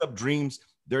fucked up dreams,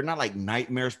 they're not like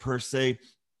nightmares per se.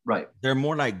 Right. They're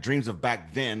more like dreams of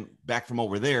back from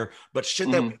over there, but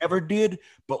shit that we never did,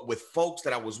 but with folks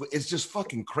that I was with. It's just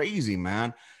fucking crazy,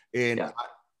 man. And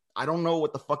I don't know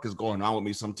what the fuck is going on with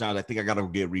me sometimes. I think I got to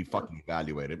get fucking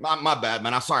evaluated. My bad,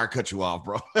 man. I'm sorry I cut you off,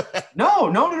 bro.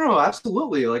 No.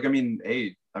 Absolutely. Like, I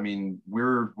mean,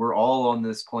 we're all on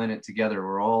this planet together.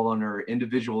 We're all on our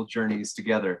individual journeys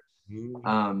together.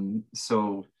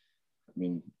 So, I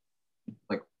mean,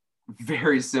 like,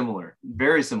 very similar.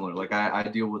 Like, I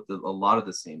deal with a lot of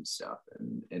the same stuff,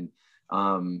 and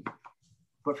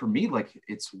but for me, like,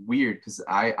 it's weird because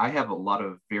I have a lot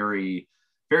of very,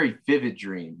 very vivid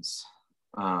dreams.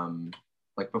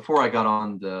 Like, before I got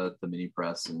on the mini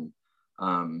press, and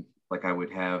like, I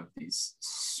would have these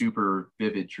super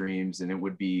vivid dreams, and it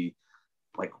would be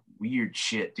like weird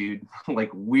shit, dude.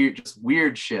 Like,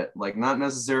 weird shit. Like, not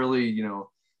necessarily,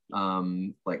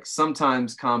 like,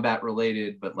 sometimes combat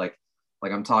related, but like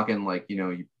I'm talking like,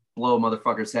 you blow a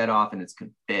motherfucker's head off and it's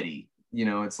confetti,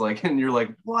 it's like, and you're like,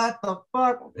 what the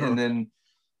fuck? And then,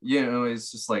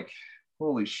 it's just like,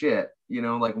 holy shit,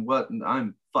 like, what?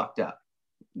 I'm fucked up,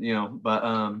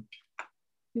 but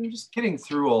just getting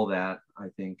through all that, I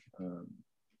think,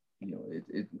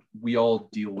 we all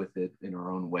deal with it in our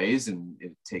own ways, and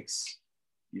it takes,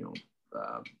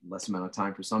 less amount of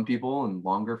time for some people and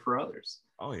longer for others.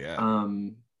 Oh yeah.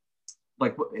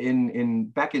 Like,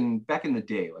 back in the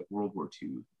day, like World War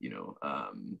II,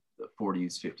 the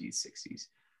 40s, 50s, 60s,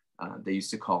 They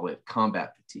used to call it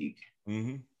combat fatigue.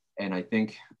 Mm-hmm. And I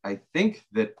think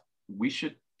that we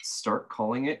should start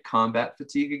calling it combat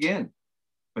fatigue again,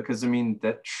 because I mean,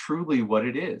 that's truly what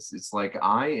it is. It's like,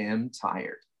 I am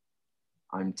tired.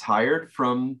 I'm tired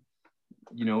from,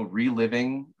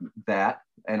 reliving that.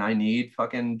 And I need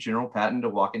fucking General Patton to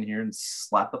walk in here and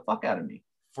slap the fuck out of me.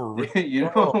 For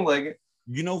real. Like,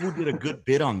 who did a good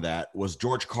bit on that was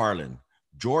George Carlin.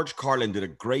 George Carlin did a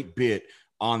great bit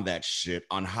on that shit,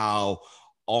 on how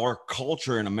our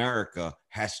culture in America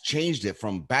has changed it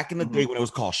from back in the day when it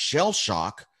was called shell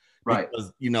shock, right?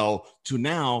 Because, to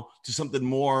now to something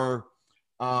more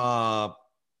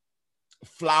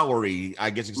flowery, I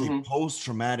guess you could say,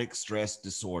 post-traumatic stress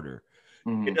disorder.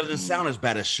 It doesn't sound as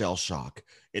bad as shell shock.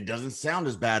 It doesn't sound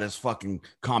as bad as fucking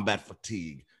combat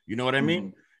fatigue. You know what I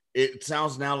mean? It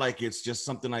sounds now like it's just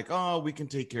something like, oh, we can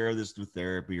take care of this through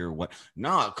therapy or what.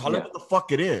 Nah, call it what the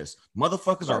fuck it is.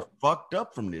 Motherfuckers are fucked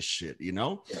up from this shit,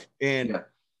 And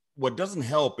what doesn't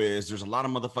help is there's a lot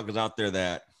of motherfuckers out there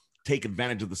that take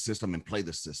advantage of the system and play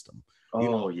the system.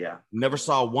 Never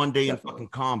saw one day in fucking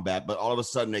combat, but all of a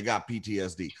sudden they got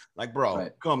PTSD. Like, bro,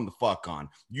 come the fuck on.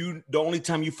 The only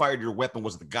time you fired your weapon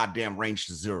was at the goddamn range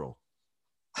to zero.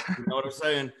 You know what I'm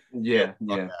saying? Yeah.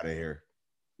 Out of here.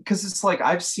 Because it's like,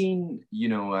 I've seen,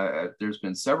 there's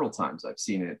been several times I've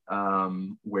seen it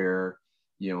where,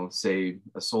 say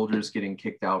a soldier's getting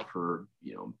kicked out for,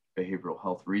 behavioral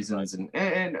health reasons. Right.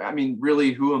 And I mean,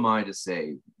 really, who am I to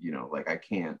say, like, I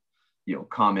can't,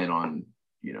 comment on,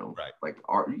 like,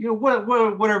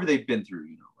 whatever they've been through,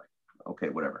 like, okay,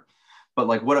 whatever. But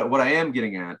like, what I am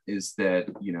getting at is that,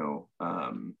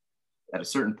 at a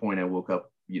certain point I woke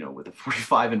up, with a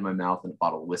 45 in my mouth and a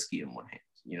bottle of whiskey in one hand.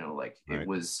 It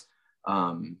was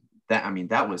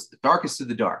that was the darkest of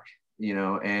the dark,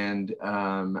 and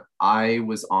I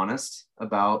was honest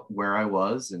about where I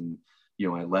was, and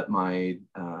I let my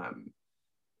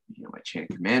my chain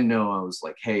of command know. I was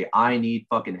like, hey, I need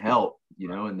fucking help,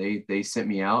 and they sent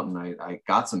me out, and I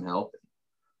got some help.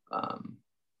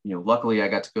 Luckily I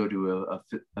got to go to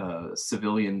a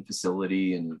civilian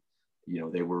facility, and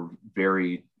they were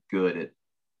very good at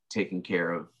taking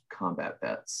care of combat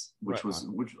vets, which was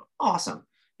awesome,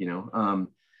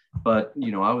 but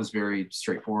I was very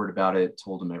straightforward about it,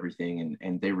 told them everything,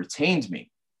 and they retained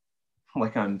me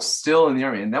like I'm still in the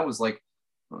Army. And that was like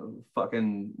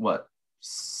fucking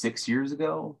 6 years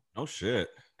ago. Oh shit,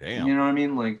 damn. You know what I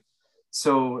mean? Like,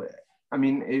 so I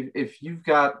mean, if you've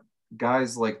got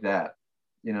guys like that,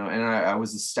 and I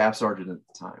was a staff sergeant at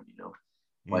the time,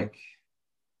 like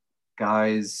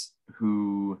guys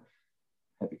who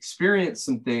have experienced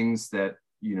some things that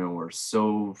are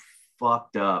so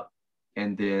fucked up,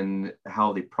 and then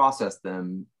how they process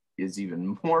them is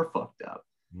even more fucked up.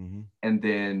 And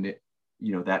then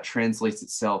that translates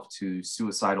itself to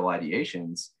suicidal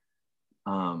ideations.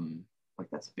 Like,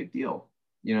 that's a big deal,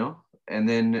 and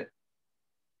then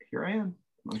here I am,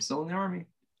 I'm still in the Army.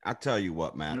 I tell you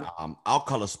what, man, I'll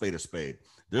call a spade a spade.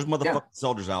 There's motherfucking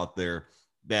soldiers out there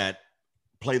that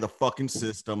play the fucking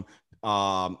system,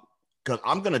 because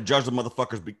I'm going to judge the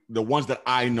motherfuckers, the ones that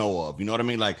I know of. You know what I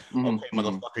mean? Like, okay,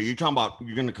 motherfucker, you're talking about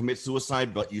you're going to commit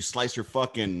suicide, but you slice your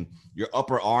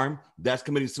upper arm. That's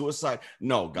committing suicide?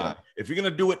 No, God. If you're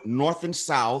going to do it north and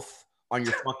south on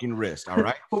your fucking wrist, all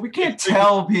right? But we can't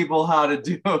tell people how to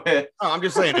do it. No, I'm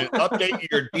just saying, update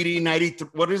your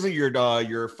DD-93. What is it?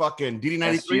 Your fucking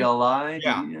DD-93? SGLI,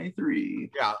 yeah. DD-93.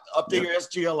 Yeah, update your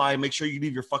SGLI. Make sure you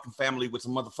leave your fucking family with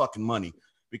some motherfucking money.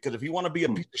 Because if you want to be a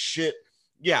piece of shit,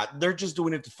 they're just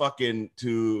doing it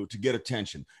to get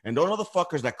attention. And those are the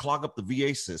fuckers that clog up the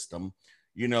VA system,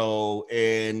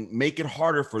 and make it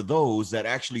harder for those that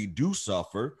actually do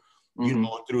suffer,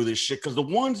 through this shit. Because the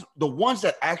ones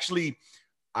that actually,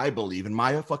 I believe, in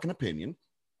my fucking opinion,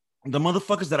 the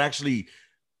motherfuckers that actually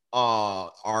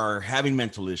are having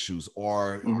mental issues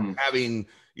or having,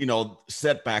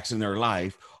 setbacks in their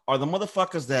life are the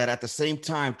motherfuckers that at the same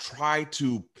time try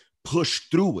to push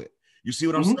through it. You see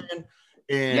what I'm saying?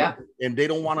 And they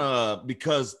don't want to,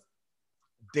 because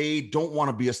they don't want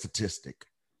to be a statistic.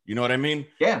 You know what I mean?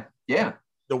 Yeah.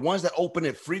 The ones that open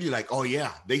it freely, like, oh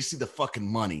yeah, they see the fucking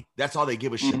money. That's all they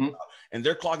give a shit about. And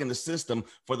they're clogging the system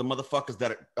for the motherfuckers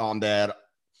that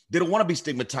they don't want to be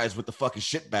stigmatized with the fucking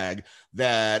shitbag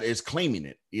that is claiming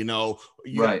it. You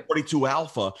have 42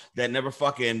 Alpha that never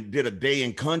fucking did a day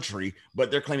in country,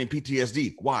 but they're claiming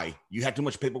PTSD. Why? You had too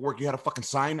much paperwork you had to fucking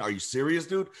sign? Are you serious,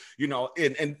 dude?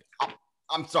 And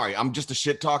I'm sorry, I'm just a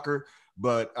shit talker.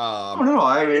 But oh no,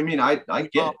 I mean I get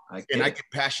it. I get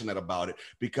passionate about it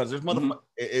because there's motherfuckers.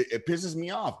 It pisses me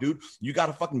off, dude. You got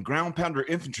a fucking ground pounder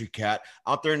infantry cat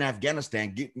out there in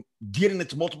Afghanistan getting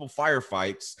into multiple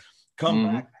firefights, come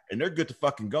back, and they're good to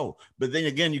fucking go. But then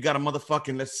again, you got a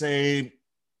motherfucking, let's say,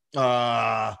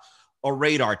 a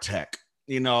radar tech,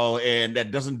 and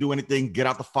that doesn't do anything, get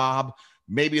out the fob.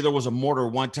 Maybe there was a mortar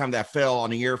one time that fell on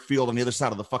the airfield on the other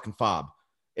side of the fucking fob,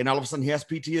 and all of a sudden he has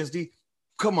PTSD.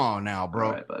 Come on now,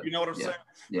 bro. Right, you know what I'm saying?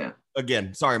 Yeah.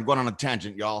 Again, sorry, I'm going on a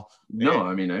tangent, y'all. No,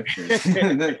 I mean, I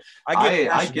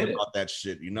get it about that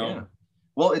shit, Yeah.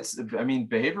 Well,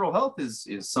 behavioral health is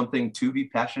something to be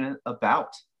passionate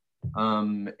about.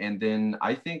 And then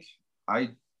I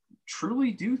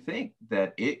truly do think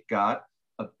that it got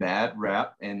a bad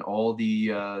rap, and all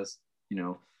the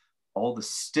all the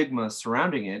stigma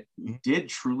surrounding it did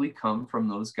truly come from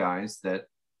those guys that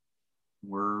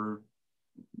were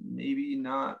maybe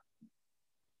not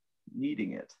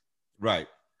needing it, right?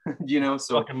 So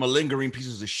fucking malingering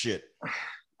pieces of shit.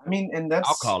 I mean, and that's,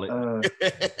 I'll call it.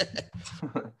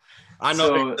 I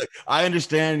know. So, I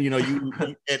understand. You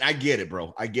and I get it,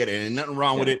 bro. I get it, and nothing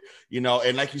wrong with it.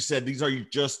 And like you said, these are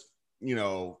just,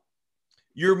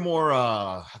 you're more.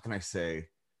 How can I say?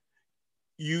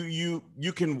 You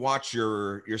can watch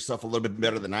yourself a little bit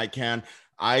better than I can.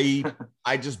 I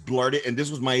just blurred it, and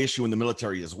this was my issue in the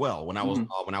military as well. When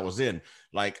I was in,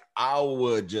 like, I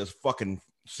would just fucking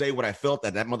say what I felt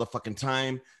at that motherfucking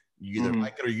time. You either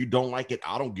like it or you don't like it.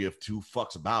 I don't give two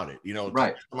fucks about it.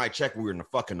 Right. My check, we were in the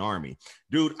fucking army,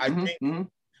 dude. I think.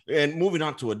 And moving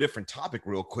on to a different topic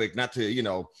real quick, not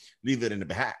to leave it in the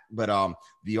back, but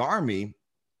the army.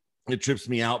 It trips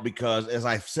me out because, as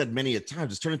I've said many a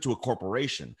times, it's turned into a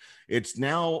corporation. It's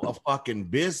now a fucking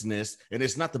business, and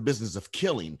it's not the business of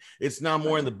killing. It's now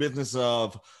more in the business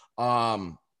of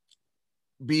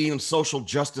being social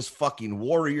justice fucking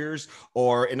warriors,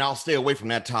 and I'll stay away from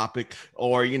that topic,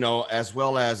 or as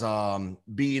well as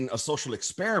being a social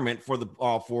experiment for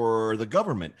the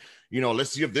government. Let's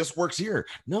see if this works here.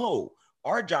 No,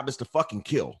 our job is to fucking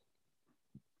kill.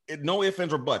 No ifs,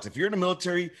 ands, or buts. If you're in the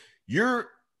military, you're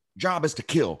job is to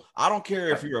kill. I don't care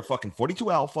if you're a fucking 42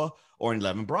 Alpha or an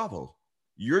 11 Bravo.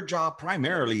 Your job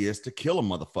primarily is to kill a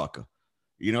motherfucker.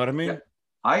 You know what I mean? Yeah.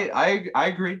 I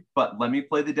agree, but let me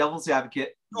play the devil's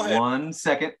advocate. 1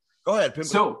 second. Go ahead, Pimp.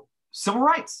 So, civil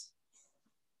rights.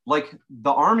 Like,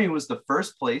 the army was the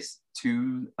first place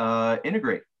to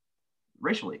integrate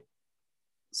racially.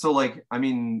 So, like, I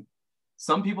mean,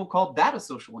 some people called that a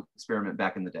social experiment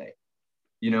back in the day,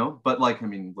 but like, I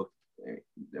mean, look,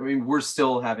 we're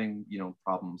still having,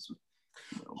 problems with,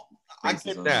 I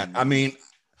get that. I mean,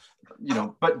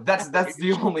 but that's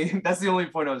the only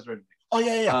point I was trying to make. Oh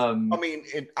yeah. I mean,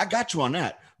 I got you on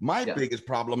that. My biggest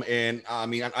problem, and I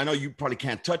mean, I know you probably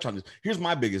can't touch on this. Here's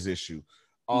my biggest issue.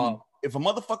 If a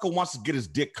motherfucker wants to get his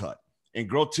dick cut and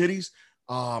grow titties,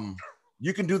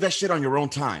 you can do that shit on your own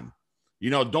time.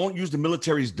 Don't use the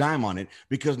military's dime on it,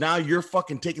 because now you're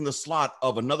fucking taking the slot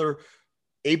of another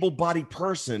able-bodied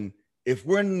person. If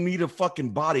we're in need of fucking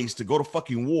bodies to go to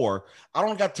fucking war, I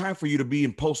don't got time for you to be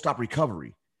in post-op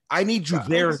recovery. I need you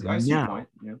there now. I see your point.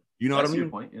 Yeah. You know what I mean? Your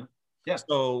point. Yeah. Yeah.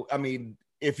 So, I mean,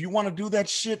 if you want to do that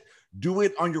shit, do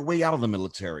it on your way out of the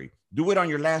military. Do it on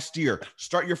your last year.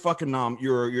 Start your fucking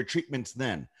your treatments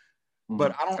then.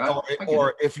 But I don't know,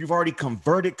 or if you've already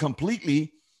converted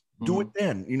completely, do it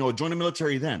then. Join the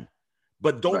military then.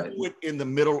 But don't do it in the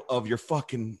middle of your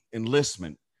fucking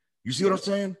enlistment. You see what I'm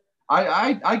saying?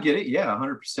 I get it. Yeah,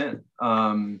 100%.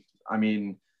 I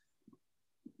mean,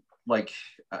 like,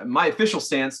 my official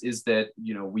stance is that,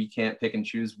 we can't pick and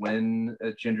choose when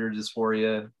gender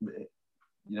dysphoria,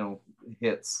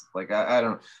 hits. Like, I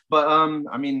don't know. But,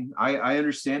 I mean, I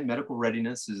understand medical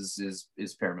readiness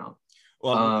is paramount.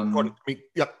 Well,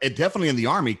 it definitely in the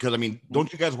army, because, I mean,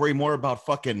 don't you guys worry more about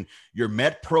fucking your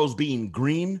med pros being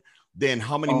green than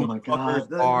how many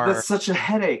motherfuckers are? That's such a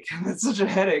headache. That's such a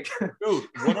headache. Dude,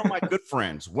 one of my good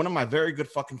friends, one of my very good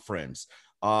fucking friends,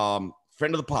 friend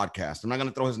of the podcast, I'm not going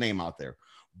to throw his name out there,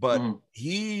 but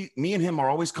me and him are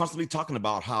always constantly talking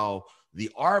about how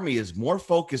the army is more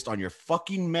focused on your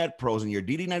fucking med pros and your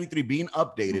DD-93 being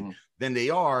updated than they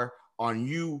are on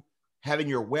you having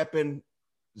your weapon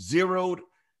zeroed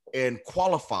and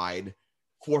qualified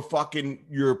for fucking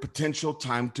your potential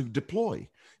time to deploy.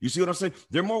 You see what I'm saying?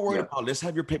 They're more worried about, let's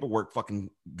have your paperwork fucking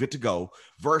good to go,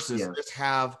 versus let's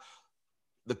have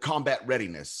the combat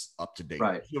readiness up to date.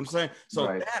 Right. You know what I'm saying?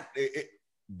 So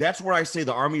that's where I say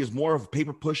the army is more of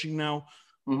paper pushing now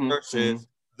versus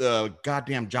the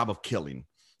goddamn job of killing.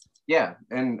 Yeah.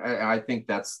 And I think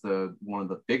that's one of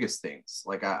the biggest things.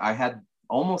 Like, I had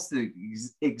almost the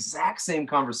exact same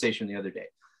conversation the other day.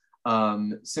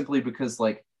 Simply because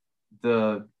like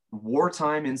the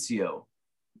wartime NCO,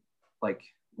 like,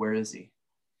 where is he?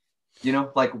 You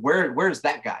know, like where's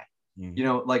that guy? Mm-hmm. You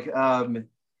know, like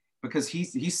because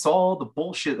he saw the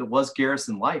bullshit that was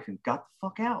Garrison life and got the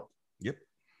fuck out. Yep.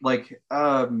 Like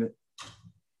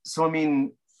so I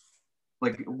mean,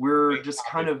 like we're just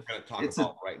kind of it's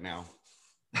about right now.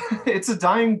 It's a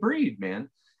dying breed, man.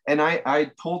 And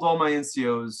I told all my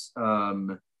NCOs,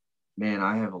 man,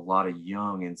 I have a lot of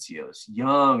young NCOs.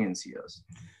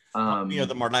 How many of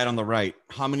them are light on the right?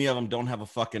 How many of them don't have a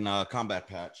fucking combat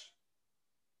patch?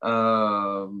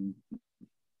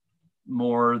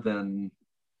 More than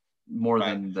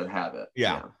that have it.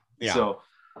 Yeah.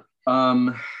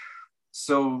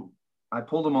 So I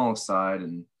pulled them all aside,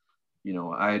 and you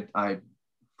know, I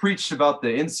preached about the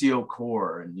NCO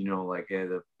core and, you know, like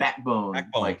the backbone.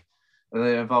 Like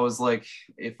if I was like,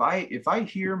 if I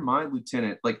hear my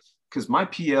lieutenant, like, because my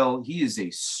PL, he is a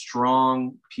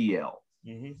strong PL.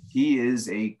 Mm-hmm. He is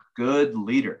a good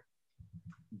leader,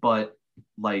 but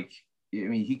like, I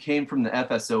mean, he came from the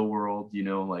FSO world, you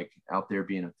know, like out there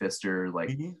being a fister, like,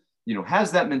 mm-hmm. you know,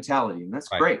 has that mentality, and that's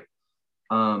great.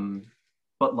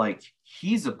 But like,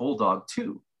 he's a bulldog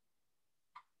too.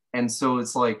 And so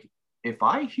it's like, if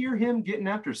I hear him getting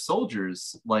after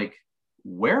soldiers, like,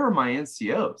 where are my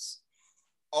NCOs?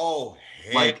 Oh,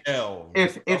 like, hell.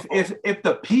 If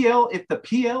the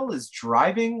PL is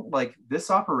driving like this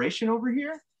operation over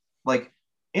here, like,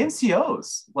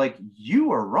 NCOs, like,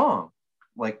 you are wrong,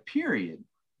 like, period.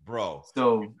 Bro.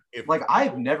 So like,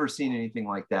 I've never seen anything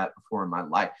like that before in my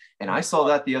life. And I saw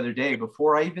that the other day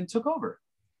before I even took over,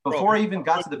 before I even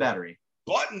got to the battery.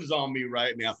 Buttons on me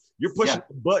right now. You're pushing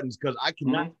the buttons because I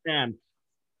cannot stand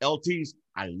LTs.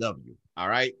 I love you. All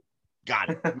right.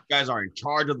 Got it. You guys are in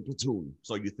charge of the platoon.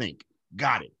 So you think.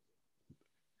 Got it.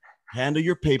 Handle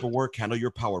your paperwork, handle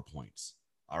your PowerPoints.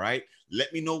 All right.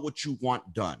 Let me know what you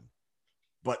want done.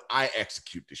 But I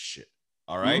execute this shit.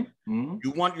 All right. Mm-hmm.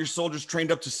 You want your soldiers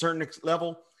trained up to a certain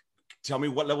level? Tell me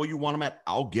what level you want them at.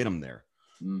 I'll get them there.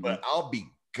 Mm-hmm. But I'll be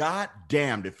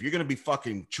goddamned if you're going to be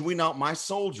fucking chewing out my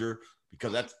soldier,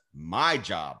 because that's my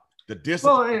job. The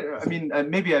discipline. Well, I mean,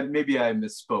 maybe I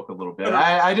misspoke a little bit.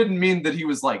 I didn't mean that he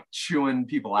was like chewing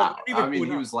people out. I mean,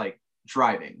 he was like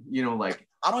driving, you know, like.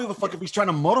 I don't give a fuck if he's trying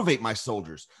to motivate my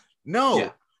soldiers. No. Yeah.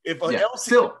 If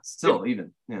still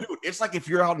even. Yeah. Dude, it's like if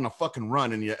you're out on a fucking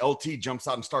run and your LT jumps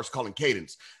out and starts calling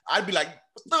cadence. I'd be like,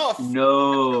 what the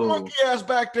no monkey ass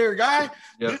back there, guy.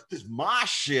 Yep. This is my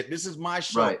shit. This is my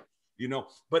show. Right. You know,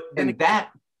 but then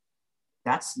that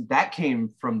came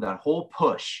from that whole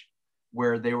push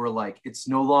where they were like, it's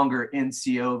no longer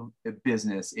NCO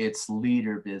business, it's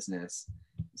leader business.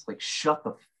 It's like, shut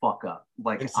the fuck up.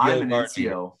 Like, NCO I'm an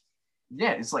NCO.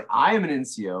 Yeah, it's like, I am an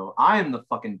NCO. I am the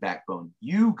fucking backbone.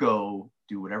 You go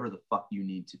do whatever the fuck you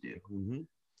need to do. Mm-hmm.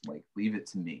 Like, leave it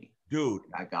to me. Dude.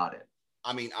 I got it.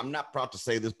 I mean, I'm not proud to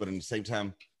say this, but at the same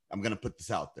time, I'm going to put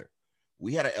this out there.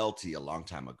 We had an LT a long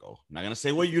time ago. I'm not going to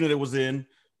say what unit it was in,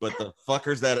 but the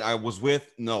fuckers that I was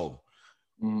with, no.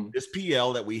 Mm-hmm. This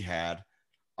PL that we had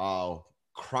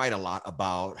cried a lot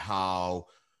about how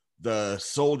the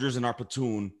soldiers in our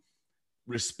platoon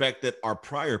respected our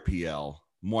prior PL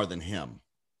more than him.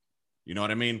 You know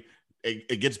what I mean?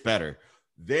 It gets better.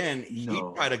 Then he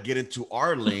tried to get into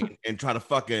our lane and try to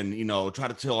fucking, you know, try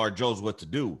to tell our Joes what to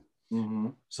do. Mm-hmm.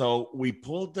 So we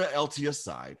pulled the LT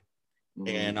aside,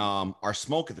 and our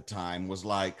smoke at the time was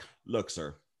like, look,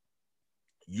 sir,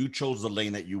 you chose the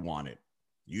lane that you wanted.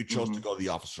 You chose to go the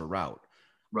officer route.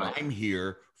 Right. I'm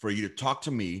here for you to talk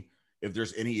to me if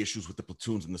there's any issues with the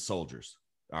platoons and the soldiers.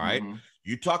 All right. Mm-hmm.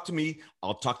 You talk to me.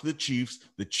 I'll talk to the chiefs.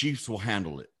 The chiefs will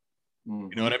handle it. Mm-hmm.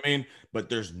 You know what I mean? But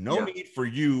there's no need for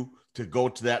you to go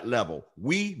to that level.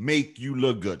 We make you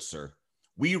look good, sir.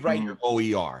 We write your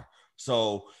OER.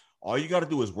 So all you got to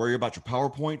do is worry about your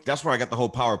PowerPoint. That's where I got the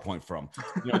whole PowerPoint from.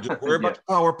 You know, just worry about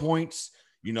your PowerPoints,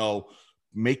 you know,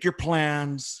 make your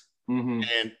plans.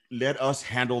 And let us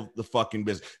handle the fucking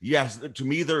business. Yes, to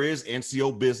me, there is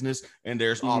NCO business and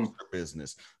there's officer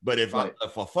business. But if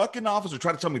a fucking officer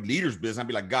try to tell me leader's business, I'd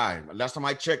be like, guy, last time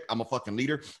I checked, I'm a fucking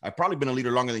leader. I've probably been a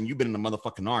leader longer than you've been in the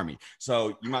motherfucking army.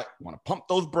 So you might want to pump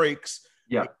those brakes.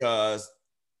 Yeah. Because,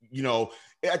 you know,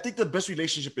 I think the best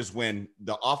relationship is when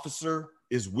the officer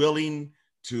is willing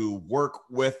to work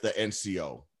with the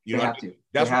NCO. You know,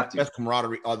 that's where the best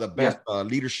camaraderie or the best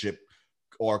leadership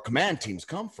or command teams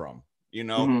come from, you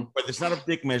know, but it's not a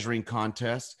dick measuring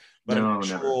contest, but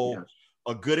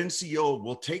a good NCO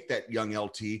will take that young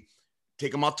LT,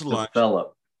 take him out to lunch.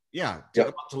 Develop. Yeah. Take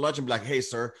him out to lunch and be like, hey,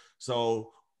 sir,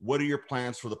 so what are your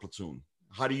plans for the platoon?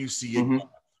 How do you see it? Mhm.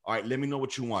 All right, let me know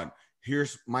what you want.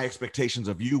 Here's my expectations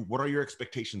of you. What are your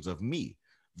expectations of me?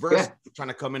 Versus Yeah. trying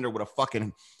to come in there with a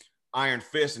fucking iron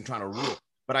fist and trying to rule.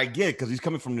 But I get it because he's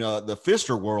coming from the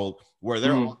Fister world where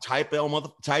they're all Mhm. type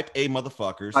A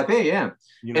motherfuckers. Type A, yeah.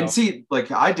 You And know, see,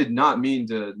 like I did not mean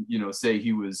to, say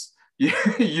he was,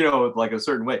 like a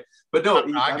certain way. But no, I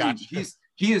I got mean, you.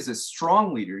 he is a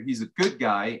strong leader. He's a good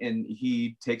guy, and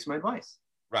he takes my advice.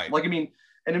 Right. Like, I mean,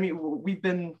 we've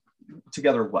been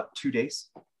together what, 2 days,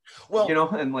 Well,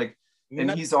 and like, and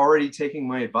not, he's already taking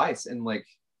my advice, and like,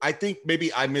 I think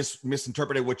maybe I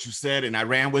misinterpreted what you said and I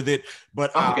ran with it.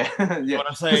 But okay, you know yeah, what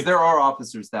I'm because saying? there are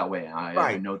officers that way. I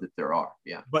Right. know that there are.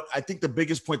 Yeah. But I think the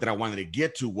biggest point that I wanted to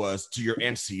get to was to your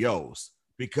NCOs,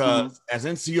 because Mm-hmm. as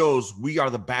NCOs, we are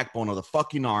the backbone of the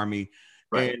fucking army,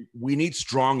 Right. and we need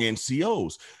strong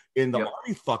NCOs. And the Yep.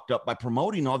 army fucked up by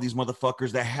promoting all these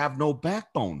motherfuckers that have no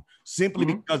backbone simply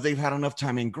Mm-hmm. because they've had enough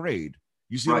time in grade.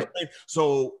 You see what Right. I'm saying?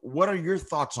 So, what are your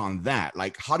thoughts on that?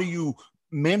 Like, how do you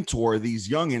mentor these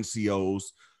young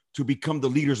NCOs to become the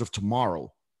leaders of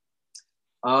tomorrow?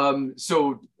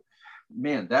 So,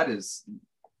 man, that is,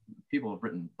 people have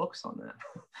written books on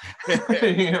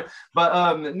that.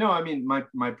 But no, I mean,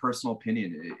 my personal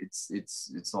opinion,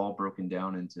 it's all broken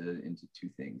down into two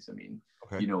things. I mean,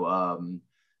 Okay.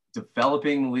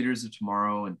 developing the leaders of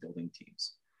tomorrow and building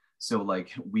teams. So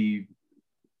like we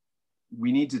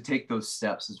need to take those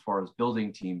steps as far as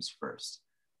building teams first,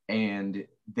 and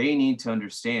they need to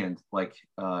understand, like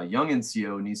young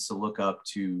NCO needs to look up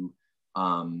to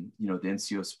the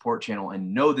NCO support channel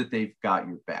and know that they've got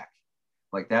your back.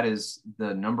 Like that is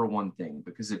the number one thing,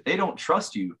 because if they don't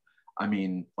trust you, I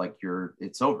mean, like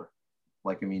it's over.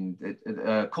 Like, I mean,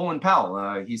 Colin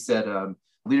Powell, he said,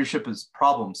 leadership is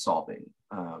problem solving.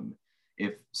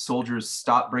 If soldiers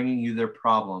stop bringing you their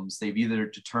problems, they've either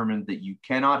determined that you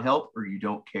cannot help or you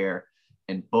don't care.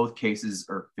 And both cases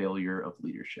are failure of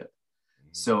leadership.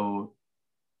 So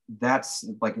that's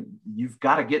like, you've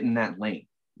got to get in that lane.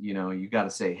 You got to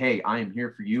say, hey, I am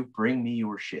here for you. Bring me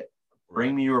your shit.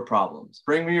 Bring me your problems.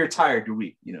 Bring me your tired, your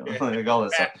weak, like all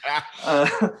that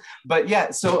stuff. But yeah,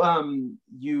 so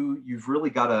you've really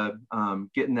got to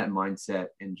get in that mindset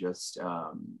and just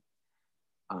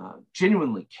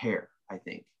genuinely care. I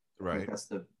think that's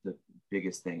the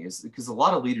biggest thing, is because a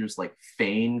lot of leaders like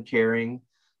feign caring,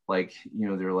 like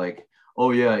they're like,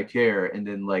 oh yeah, I care, and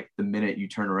then like the minute you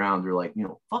turn around, they're like,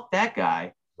 fuck that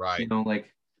guy, Right.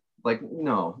 Like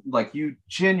no, like you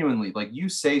genuinely, like you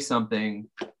say something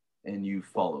and you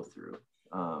follow through.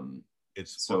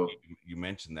 It's so you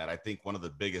mentioned that. I think one of the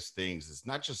biggest things is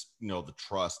not just the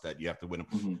trust that you have to win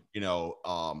them.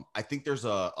 Mm-hmm. I think there's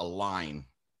a line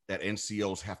that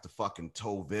NCOs have to fucking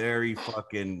toe very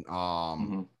fucking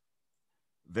mm-hmm.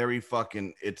 very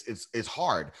fucking. It's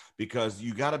hard because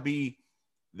you got to be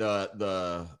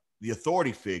the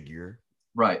authority figure.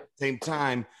 Right. Same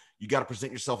time, you got to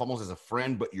present yourself almost as a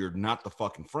friend, but you're not the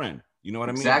fucking friend. You know what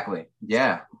I mean? Exactly.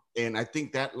 Yeah. And I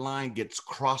think that line gets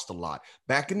crossed a lot.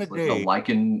 Back in the day, the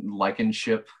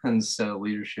likenship and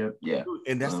leadership. Yeah.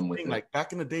 And that's the thing. Like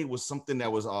back in the day was something that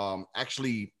was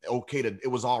actually okay it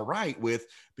was all right with,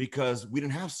 because we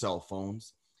didn't have cell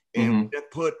phones. And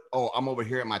mm-hmm. we I'm over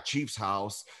here at my chief's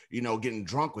house, getting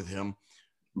drunk with him.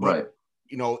 But,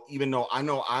 right. Even though I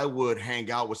know I would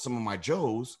hang out with some of my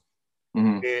Joes,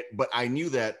 mm-hmm. But I knew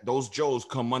that those Joes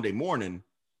come Monday morning.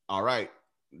 All right.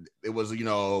 It was,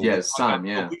 yeah, it's time.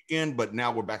 Yeah. Weekend, but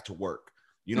now we're back to work.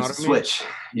 You know what I mean? Switch.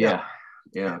 Yeah.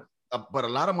 But a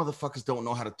lot of motherfuckers don't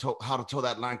know how to toe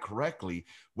that line correctly,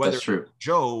 whether That's true. It's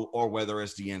Joe or whether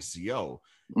it's the NCO.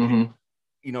 Mm-hmm.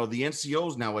 The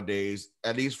NCOs nowadays,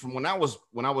 at least from when I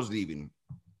was leaving,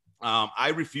 I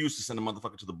refused to send a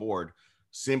motherfucker to the board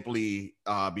simply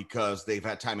because they've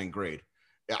had time in grade.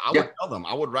 I would tell them,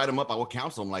 I would write them up, I would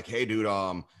counsel them like, hey, dude,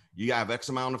 you have X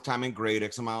amount of time in grade,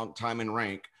 X amount of time in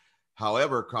rank.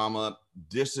 However,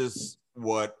 this is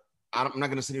what I'm not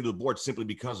going to send you to the board simply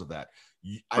because of that.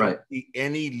 I don't see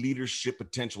any leadership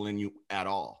potential in you at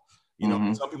all.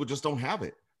 Mm-hmm. Some people just don't have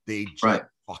it. They just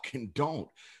fucking don't.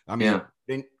 I mean,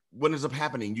 then what ends up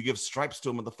happening? You give stripes to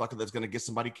a motherfucker that's going to get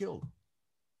somebody killed.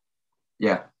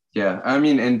 Yeah. Yeah. I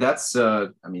mean, and that's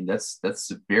a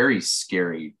very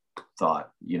scary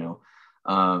thought,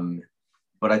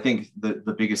 but I think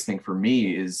the biggest thing for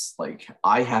me is like,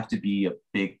 I have to be a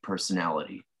big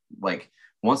personality. Like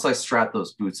once I strap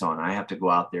those boots on, I have to go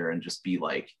out there and just be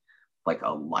like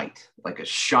a light, like a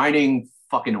shining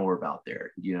fucking orb out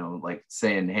there, like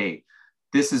saying, hey,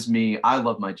 this is me. I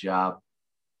love my job.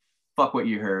 Fuck what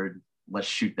you heard. Let's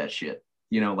shoot that shit.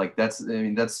 Like that's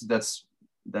me.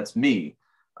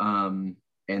 And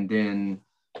then,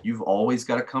 you've always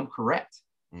got to come correct.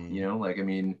 You know, like, I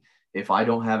mean, if I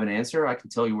don't have an answer, I can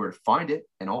tell you where to find it,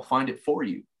 and I'll find it for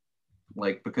you.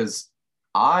 Like, because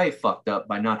I fucked up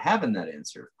by not having that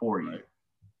answer for you.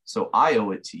 So I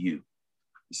owe it to you.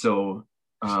 So,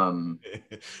 but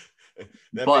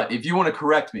if you want to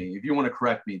correct me,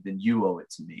 then you owe it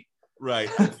to me. Right.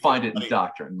 Find it in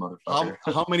doctrine, motherfucker.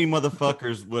 How many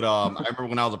motherfuckers would I remember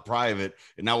when I was a private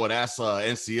and I would ask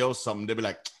NCO something, they'd be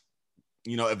like,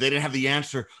 you know, if they didn't have the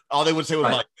answer, all they would say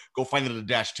was like, go find it at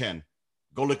the -10.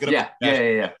 Go look it up.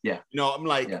 Yeah. You know, I'm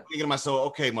like thinking to myself,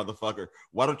 okay, motherfucker,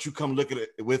 why don't you come look at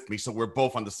it with me so we're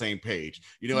both on the same page?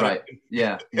 You know what I mean?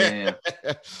 Yeah.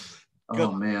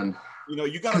 Oh man. You know,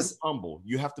 you gotta be humble.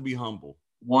 You have to be humble.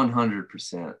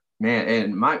 100%. Man,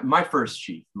 and my first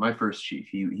chief,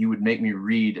 he would make me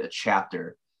read a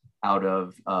chapter out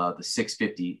of the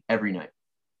 650 every night,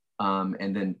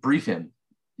 and then brief him,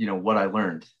 you know, what I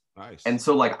learned. Nice. And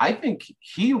so, like, I think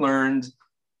he learned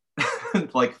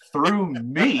like through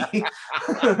me,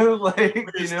 like,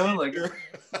 you know, like,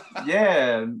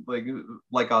 yeah,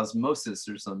 like osmosis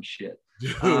or some shit.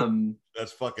 Dude,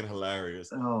 that's fucking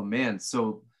hilarious. Oh man,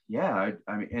 so yeah,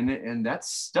 I mean, and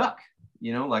that's stuck.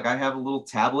 You know, like, I have a little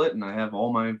tablet and I have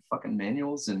all my fucking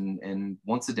manuals, and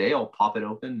once a day I'll pop it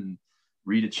open and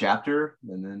read a chapter,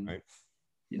 and then,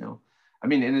 you know, I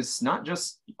mean, and it's not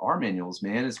just our manuals,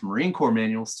 man. It's Marine Corps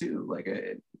manuals too. Like,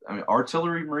 I mean,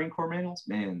 artillery Marine Corps manuals,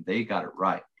 man, they got it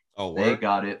right. Oh, they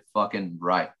got it fucking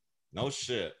right. No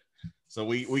shit. So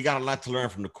we got a lot to learn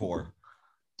from the Corps.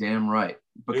 Damn right,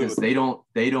 because they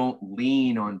don't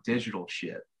lean on digital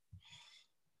shit.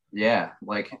 Yeah,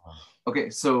 like, okay,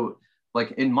 so,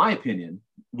 like, in my opinion,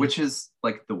 which is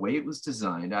like the way it was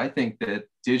designed, I think that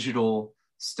digital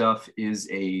stuff is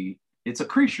it's a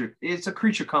creature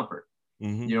comfort.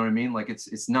 Mm-hmm. You know what I mean? Like,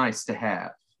 it's nice to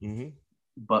have,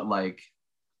 but, like,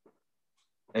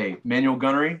 hey, manual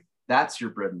gunnery, that's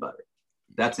your bread and butter.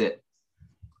 That's it.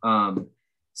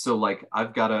 So, like,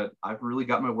 I've really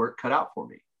got my work cut out for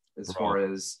me as far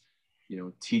as, you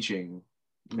know, teaching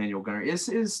manual gunnery.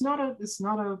 It's not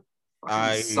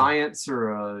a science or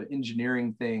a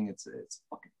engineering thing. It's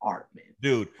fucking art, man.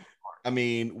 Dude, I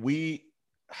mean,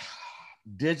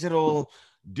 digital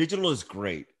is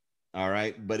great, all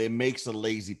right, but it makes a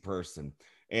lazy person.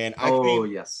 And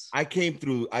I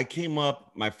came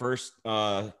up my first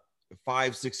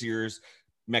 5-6 years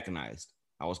mechanized.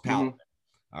 I was paladin.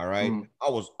 All right. I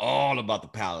was all about the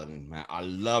paladin, man. I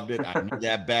loved it. I knew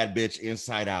that bad bitch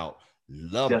inside out.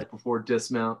 Loved Death it. Before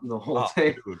Dismount, the whole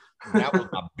thing. Dude, that was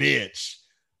my bitch.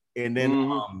 And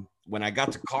then when I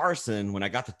got to Carson, when I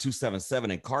got to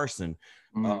 277 in Carson,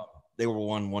 they were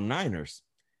 119ers.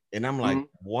 And I'm like,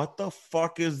 what the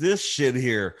fuck is this shit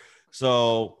here?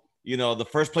 So, you know, the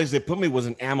first place they put me was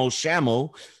in ammo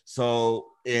shamo. So,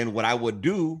 and what I would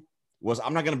do was,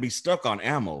 I'm not going to be stuck on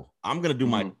ammo. I'm going to do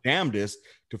my damnedest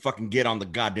to fucking get on the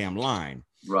goddamn line.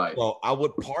 Right. So I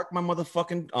would park my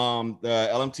motherfucking the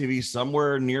LMTV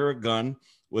somewhere near a gun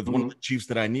with one of the chiefs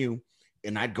that I knew,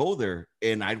 and I'd go there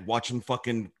and I'd watch him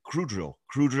fucking crew drill.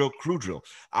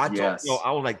 I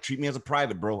was like, treat me as a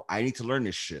private, bro. I need to learn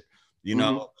this shit, you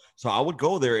know. So I would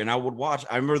go there and I would watch.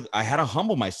 I remember I had to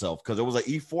humble myself because there was an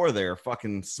E4 there.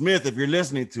 Fucking Smith, if you're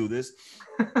listening to this,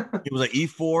 it was an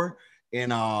E4,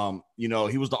 and you know,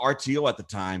 he was the RTO at the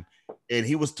time. And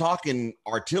he was talking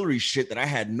artillery shit that I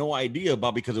had no idea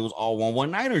about because it was all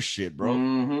 119er shit,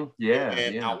 bro. Yeah.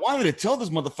 And I wanted to tell this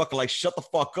motherfucker, like, shut the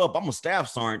fuck up. I'm a staff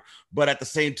sergeant. But at the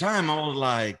same time, I was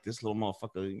like, this little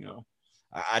motherfucker, you know,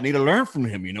 I need to learn from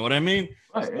him. You know what I mean?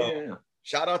 Right, so,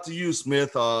 shout out to you,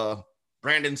 Smith.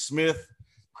 Brandon Smith,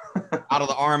 out of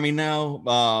the Army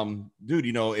now. Dude,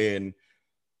 you know, and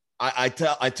I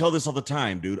tell this all the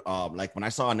time, dude. Like, when I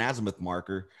saw an azimuth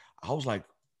marker, I was like,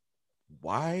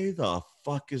 why the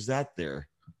fuck is that there?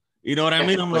 You know what I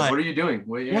mean? I'm like, what are you doing?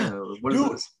 Well, what dude,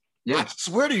 is this? Yeah, I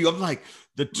swear to you, I'm like,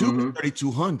 the tube is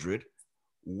 3,200.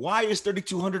 Why is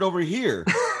 3,200 over here?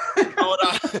 You know what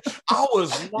I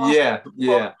was lost.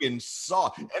 Fucking saw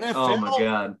NFL. Oh my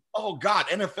god. Oh god,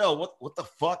 NFL. What the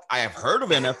fuck? I have heard of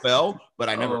NFL, but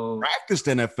I never practiced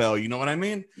NFL. You know what I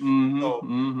mean?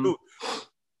 Dude,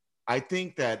 I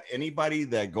think that anybody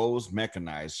that goes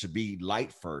mechanized should be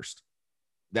light first.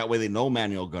 That way they know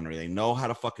manual gunnery. They know how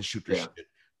to fucking shoot their shit,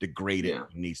 degrade it.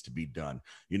 It needs to be done,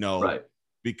 you know, right?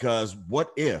 Because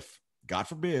what if, God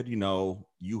forbid, you know,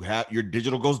 you have your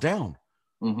digital goes down,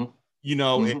 you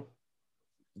know,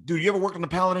 dude, you ever worked on the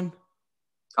Paladin?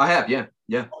 I have. Yeah.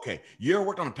 Okay. You ever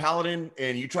worked on a Paladin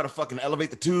and you try to fucking elevate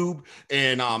the tube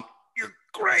and you're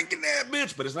cranking that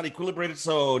bitch, but it's not equilibrated.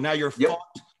 So now you're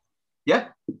fucked. Yeah.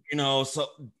 You know, so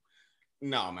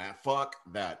No, man, fuck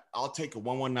that. I'll take a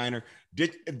 119er.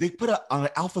 Did they put on an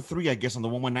Alpha 3, I guess, on the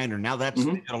 119er? Now that's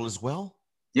digital as well?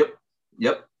 Yep.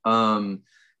 Yep.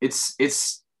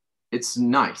 It's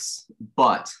nice,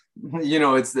 but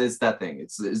it's that thing.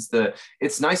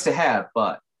 It's nice to have,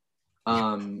 but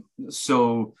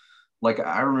so like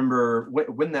I remember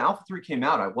when the Alpha 3 came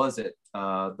out, I was at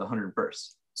the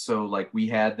 101st. So like we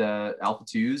had the Alpha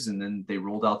 2s, and then they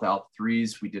rolled out the Alpha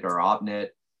 3s. We did our OpNet,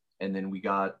 and then we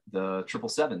got the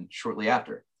 777 shortly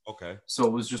after. Okay. So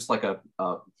it was just like a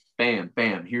bam,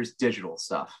 bam, here's digital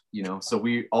stuff, So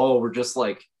we all were just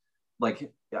like,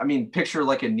 I mean, picture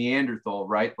like a Neanderthal,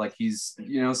 right? Like he's,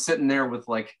 sitting there with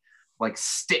like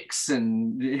sticks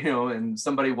and, and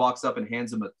somebody walks up and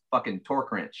hands him a fucking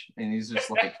torque wrench. And he's just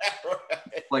like,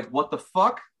 right. like, what the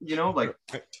fuck? Like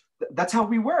that's how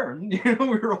we were. We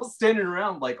were all standing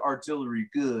around like artillery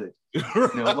good.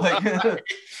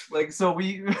 Like so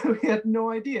we had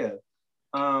no idea.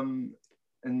 And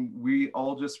we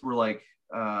all just were like,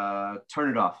 turn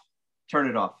it off.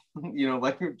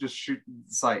 Like just shoot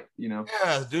the sight,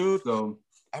 Yeah, dude. So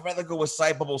I'd rather go with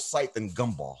sight bubble sight than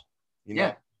gumball.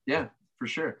 Yeah, for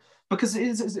sure. Because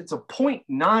it's a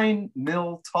 0.9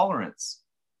 mil tolerance.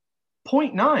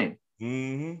 0.9.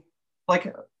 Mm-hmm.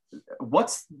 Like,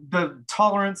 what's the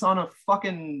tolerance on a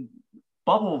fucking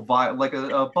bubble vial? Like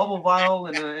a bubble vial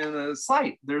in a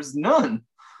sight? There's none.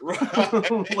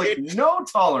 Right. Like no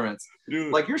tolerance.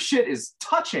 Dude. Like your shit is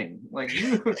touching. Like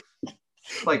you.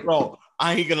 Like, bro,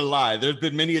 I ain't gonna lie. There's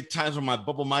been many a times where my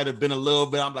bubble might have been a little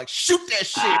bit. I'm like, shoot that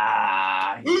shit.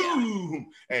 Yeah.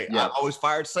 Hey, yeah. I always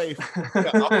fired safe.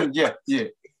 Yeah.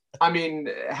 I mean,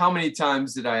 how many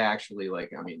times did I actually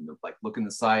like look in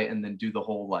the sight and then do the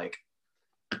whole like,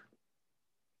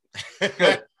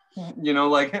 good.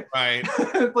 Like, right.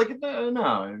 Like,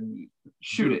 no,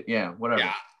 shoot it. Yeah, whatever.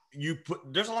 Yeah.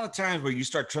 There's a lot of times where you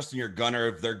start trusting your gunner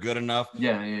if they're good enough.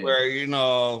 Yeah.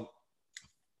 Where,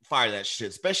 fire that shit,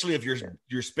 especially if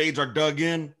your spades are dug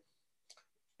in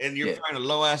and you're firing a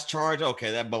low ass charge.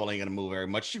 Okay, that bubble ain't gonna move very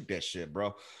much. Shoot that shit,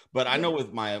 bro. But I know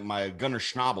with my gunner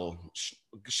Schnabel,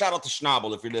 shout out to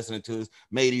Schnabel if you're listening to this,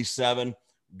 May 87.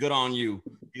 Good on you.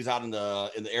 He's out in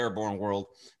the airborne world.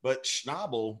 But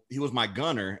Schnabel, he was my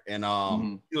gunner, and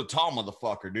he was a tall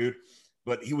motherfucker, dude.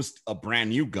 But he was a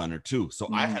brand new gunner too, so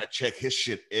I had to check his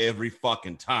shit every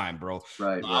fucking time, bro.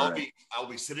 Right. I'll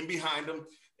be sitting behind him.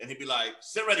 And he'd be like,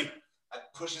 sit ready. I'd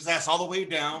push his ass all the way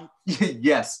down.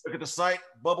 Yes. Look at the sight,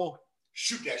 bubble,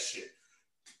 shoot that shit.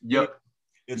 Yep.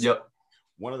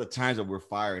 One of the times that we're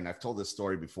firing, I've told this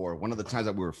story before. One of the times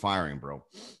that we were firing, bro,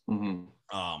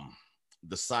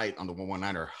 the sight on the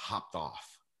 119er hopped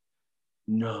off.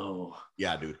 No.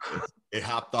 Yeah, dude. It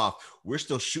hopped off. We're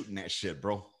still shooting that shit,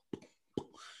 bro.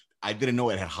 I didn't know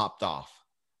it had hopped off.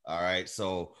 All right.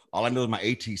 So all I know is my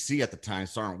ATC at the time,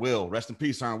 Sergeant Will, rest in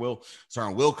peace, Sergeant Will.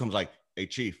 Sergeant Will comes like, hey,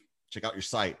 Chief, check out your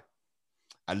sight.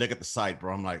 I look at the sight,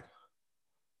 bro. I'm like,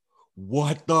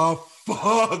 what the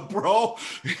fuck, bro?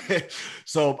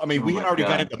 So, I mean, we had already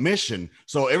got into mission.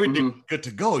 So everything good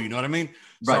to go. You know what I mean?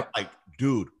 So right. I'm like,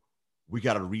 dude, we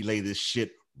got to relay this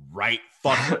shit right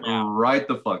fucking now. Right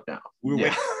the fuck now. We were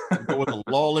waiting with a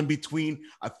lull in between.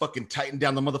 I fucking tightened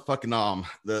down the motherfucking,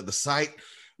 the sight.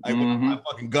 I went with my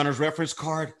fucking gunner's reference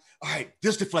card. All right,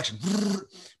 this deflection.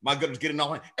 My gunner's getting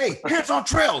all in. Hey, hands on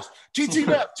trails. TT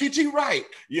left, TT right.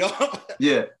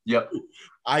 Yeah. Yep.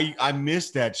 I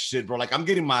missed that shit, bro. Like I'm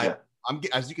getting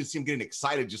as you can see, I'm getting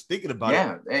excited just thinking about it.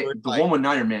 Yeah, hey, the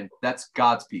 119er, man, that's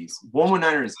God's piece.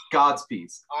 119er is God's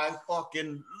piece. I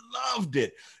fucking loved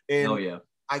it. And oh yeah.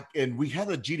 And we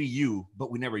had a GDU, but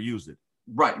we never used it.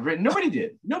 Right. Nobody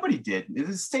did.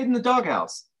 It stayed in the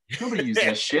doghouse. Nobody used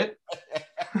that shit.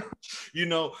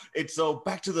 It's so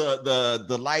back to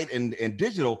the light and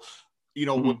digital. We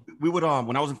would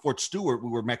when I was in Fort Stewart, we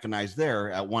were mechanized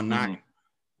there at 19.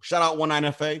 Shout out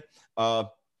 19FA. There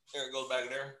it goes back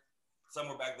there,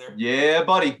 somewhere back there. Yeah,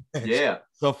 buddy. Yeah.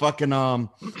 So fucking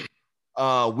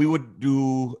we would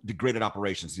do degraded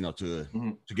operations, to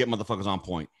get motherfuckers on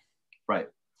point. Right.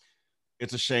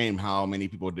 It's a shame how many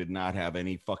people did not have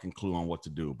any fucking clue on what to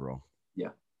do, bro.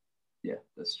 Yeah,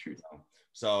 that's true.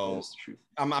 So that's the truth.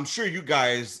 I'm sure you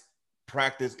guys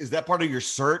practice. Is that part of your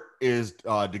cert? Is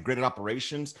degraded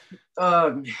operations?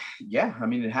 Yeah, I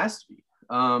mean it has to be.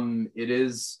 It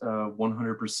is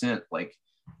 100% like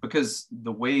because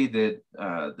the way that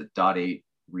the .8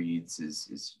 reads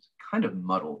is kind of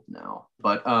muddled now.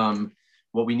 But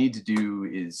what we need to do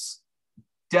is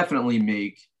definitely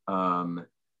make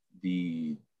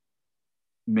the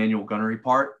manual gunnery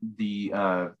part the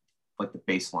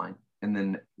baseline. And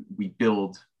then we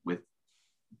build with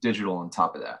digital on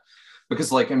top of that.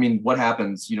 Because like, I mean, what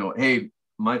happens, you know, hey,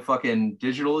 my fucking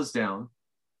digital is down,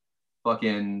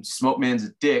 fucking Smoke Man's a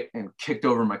dick and kicked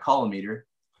over my collimeter.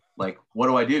 Like, what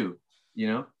do I do? You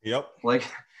know? Yep. Like,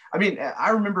 I mean,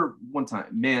 I remember one time,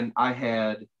 man, I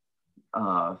had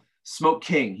Smoke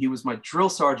King. He was my drill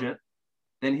sergeant.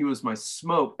 Then he was my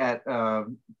smoke at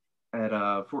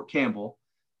Fort Campbell.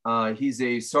 He's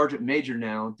a sergeant major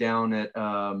now down at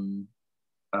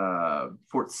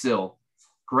Fort Sill.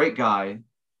 Great guy.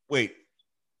 Wait,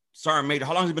 sergeant major.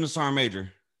 How long has he been a sergeant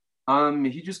major?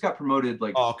 He just got promoted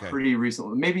like pretty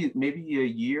recently. Maybe a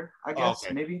year, I guess.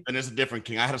 Maybe. And it's a different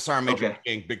king. I had a sergeant major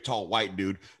king, big tall white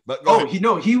dude. But he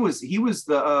was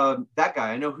the that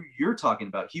guy. I know who you're talking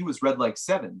about. He was Red Leg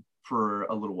 7 for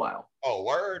a little while. Oh,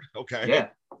 word. Okay.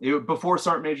 Yeah. Before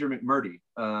Sergeant Major McMurdy.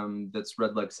 That's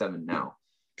Red Leg 7 now.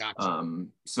 Gotcha.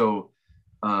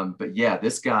 But yeah,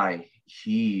 this guy,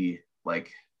 he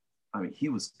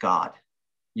was God.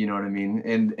 You know what I mean?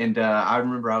 And I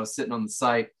remember I was sitting on the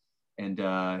site and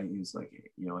he was like,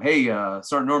 you know, hey,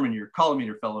 Sergeant Norman, your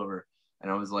collimeter fell over. And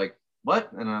I was like,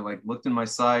 what? And I like looked in my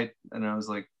sight and I was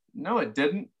like, no, it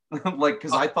didn't. Like,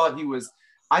 cause I thought he was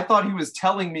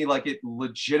telling me like it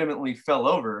legitimately fell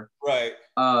over. Right.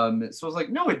 So I was like,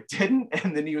 no, it didn't.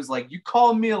 And then he was like, you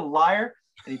called me a liar?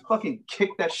 And he fucking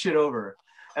kicked that shit over.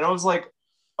 And I was like,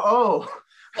 oh,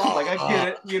 like I get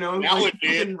it, you know, like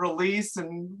getting release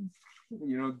and,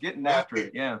 you know, getting after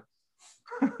it. Yeah.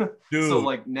 Dude. So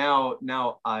like now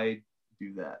I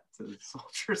do that to the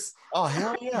soldiers. Oh,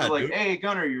 hell yeah. Like, dude. Hey,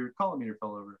 Gunner, your collimeter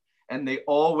fell over. And they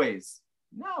always,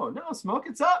 no, Smoke,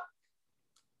 it's up.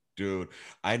 Dude,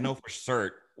 I know for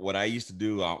cert what I used to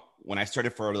do when I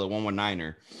started for the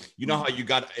 119er. You know how you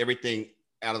got everything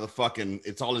out of the fucking,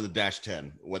 it's all in the dash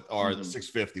 10 or the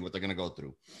 650, what they're gonna go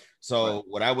through. So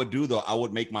what I would do though, I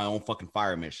would make my own fucking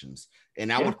fire missions,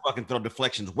 and I would fucking throw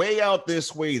deflections way out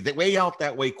this way, way out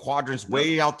that way, quadrants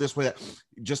way out this way,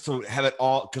 just to have it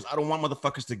all, because I don't want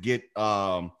motherfuckers to get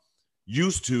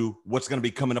used to what's gonna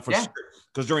be coming up for cert.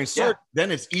 Because during cert,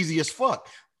 then it's easy as fuck.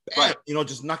 Right. You know,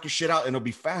 just knock your shit out and it'll be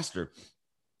faster.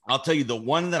 I'll tell you, the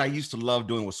one that I used to love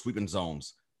doing was sweeping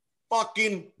zones.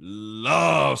 Fucking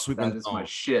love sweeping zones. That is my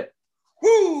shit.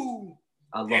 Woo!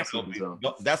 I love sweeping zones.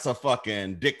 That's a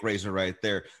fucking dick raiser right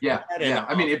there. Yeah.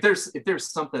 I mean, if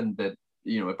there's something that,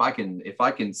 you know, if I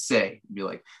can say, be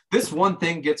like, this one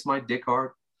thing gets my dick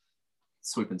hard,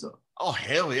 sweeping zone. Oh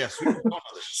hell yeah,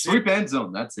 sweep end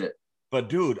zone. That's it. But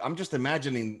dude, I'm just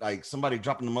imagining like somebody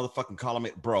dropping the motherfucking column,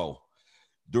 bro.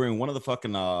 During one of the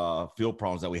fucking field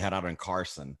problems that we had out in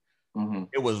Carson,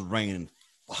 it was raining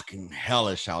fucking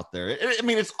hellish out there. I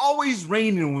mean, it's always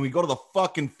raining when we go to the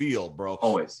fucking field, bro.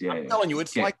 Always, yeah. I'm telling you,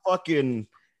 it's like fucking,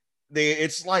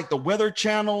 it's like the Weather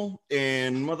Channel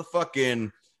and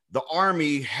motherfucking the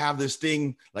Army have this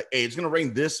thing like, hey, it's gonna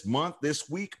rain this month, this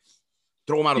week.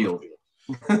 Throw them out of the field.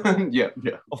 yeah.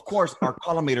 Of course, our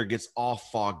collimator gets all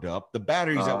fogged up. The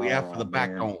batteries that we have for the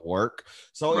back don't work,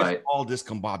 so it's all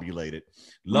discombobulated.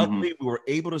 Luckily, we were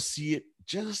able to see it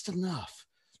just enough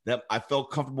that I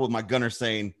felt comfortable with my gunner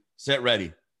saying, "Set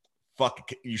ready."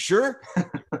 Fuck it. You sure?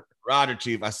 Roger,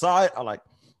 Chief. I saw it. I'm like,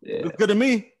 looks good to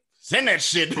me. Send that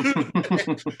shit.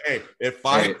 Hey, if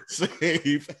I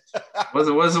save.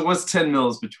 What's 10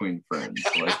 mils between friends?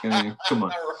 Like, I mean, come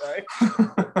on. Right.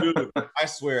 Dude, I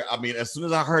swear. I mean, as soon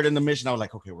as I heard in the mission, I was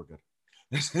like, okay, we're good.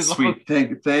 Sweet.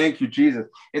 Thank you, Jesus.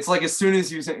 It's like as soon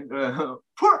as you say,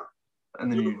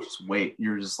 and then you just wait.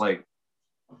 You're just like,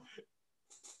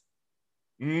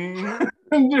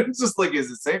 it's just like,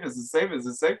 is it safe? Is it safe? Is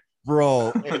it safe?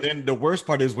 Bro, and then the worst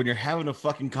part is when you're having a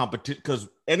fucking competition, because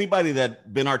anybody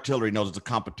that been artillery knows it's a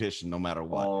competition no matter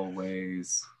what.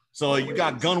 Always. So you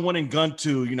got gun 1 and gun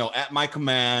 2, you know, at my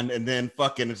command, and then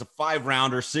fucking it's a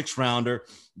 5-rounder, 6-rounder.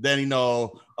 Then, you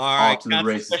know, all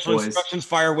right, special instructions,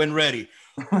 fire when ready.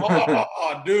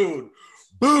 Oh, dude.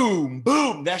 Boom,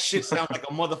 boom. That shit sounds like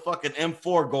a motherfucking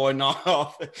M4 going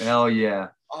off. Hell yeah.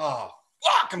 Oh,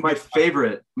 fuck. My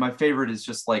favorite is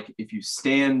just like if you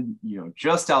stand, you know,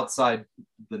 just outside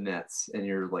the nets and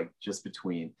you're like just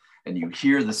between, and you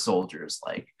hear the soldiers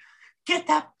like, get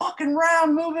that fucking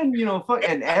round moving, you know,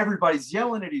 and everybody's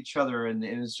yelling at each other, and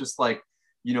it's just like,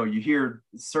 you know, you hear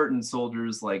certain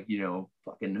soldiers like, you know,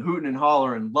 fucking hooting and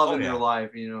hollering, loving their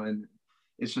life, you know, and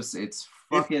it's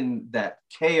fucking that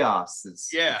chaos.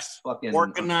 It's fucking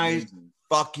organized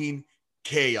fucking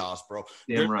chaos, bro.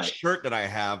 There's a shirt that I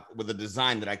have with a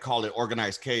design that I call it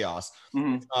Organized Chaos,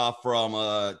 from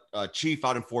a chief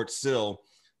out in Fort Sill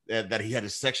that he had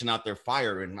his section out there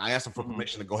firing. I asked him for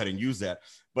permission to go ahead and use that,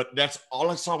 but that's all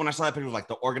I saw when I saw that picture was like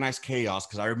the Organized Chaos,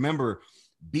 because I remember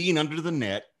being under the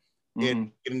net,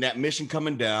 in that mission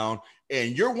coming down,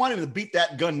 and you're wanting to beat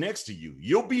that gun next to you.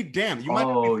 You'll be damned. You might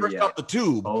not be first out the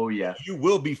tube. Oh yeah. You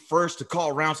will be first to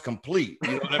call rounds complete.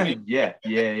 You know what I mean?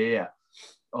 yeah.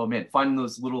 Oh man, finding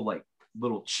those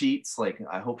little cheats, like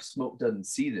I hope Smoke doesn't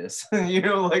see this.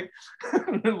 Like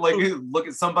look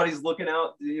at somebody's looking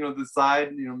out, the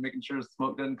side, making sure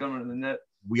Smoke doesn't come into the net.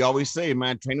 We always say,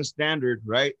 man, train a standard,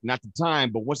 right? Not the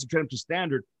time, but once you train up to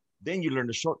standard, then you learn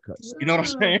the shortcuts. You know what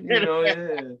I'm saying?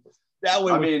 Yeah. That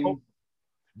way, I mean,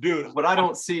 dude, what I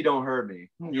don't see don't hurt me.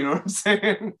 You know what I'm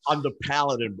saying? On the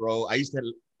Paladin, bro, I used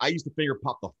to finger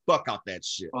pop the fuck out that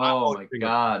shit. Oh my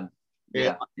god.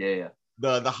 Yeah.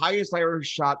 The highest I ever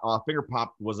shot finger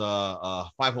pop was a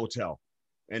 5 Hotel,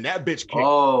 and that bitch came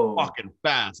fucking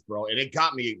fast, bro. And it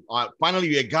got me.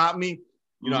 Finally, it got me.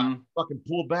 I fucking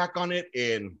pulled back on it,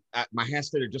 and my hand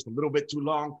stayed just a little bit too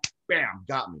long. Bam,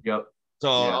 got me. Yep.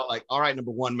 So I was like, all right, number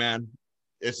one, man,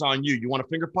 it's on you. You want a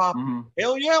finger pop?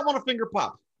 Hell yeah, I want a finger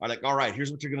pop. I'm like, all right,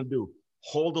 here's what you're gonna do.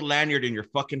 Hold the lanyard in your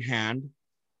fucking hand,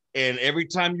 and every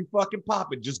time you fucking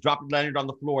pop it, just drop the lanyard on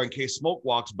the floor in case Smoke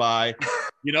walks by.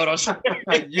 You know what I'm saying?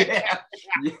 yeah.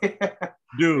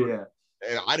 Dude. Yeah.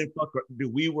 I didn't fuck.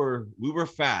 Dude, we were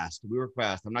fast. I'm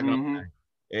not gonna lie.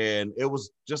 And it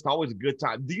was just always a good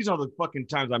time. These are the fucking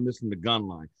times I miss from the gun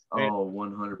line. Oh,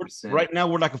 100%. Right now,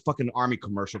 we're like a fucking Army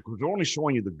commercial because we're only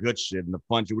showing you the good shit and the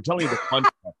fun shit. We're telling you the fun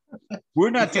stuff. We're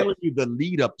not telling you the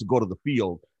lead up to go to the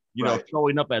field.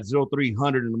 Showing up at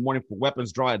 0300 in the morning for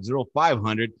weapons draw at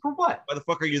 0500. For what? Why the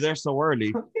fuck are you there so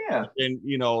early? Yeah. And,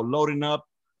 loading up.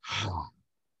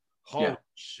 Holy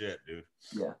shit, dude.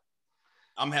 Yeah.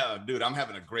 I'm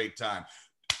having a great time.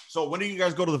 So when do you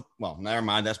guys go to well, never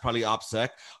mind. That's probably OPSEC.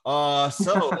 Are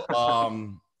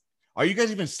you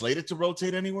guys even slated to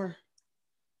rotate anywhere?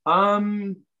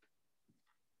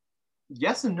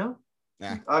 Yes and no.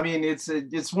 Yeah. I mean, it's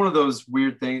one of those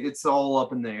weird things. It's all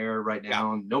up in the air right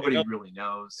now. And nobody really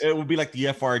knows. It would be like the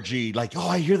FRG. Like,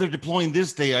 I hear they're deploying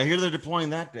this day. I hear they're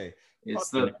deploying that day.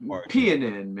 It's the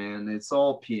PNN, man. It's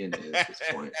all PNN at this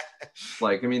point.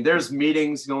 Like, I mean, there's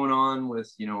meetings going on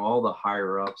with, all the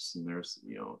higher ups, and there's,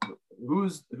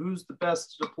 who's the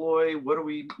best to deploy?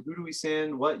 Who do we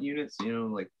send? What units?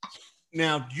 Like.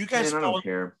 Now, you guys, I don't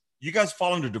care. You guys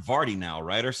fall under DeVarty now,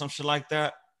 right, or some shit like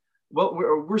that? Well,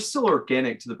 we're still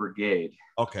organic to the brigade.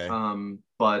 Okay.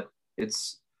 But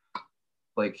it's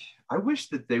like I wish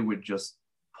that they would just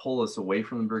pull us away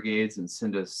from the brigades and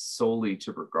send us solely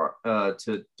to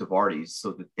DeVarty's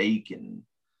so that they can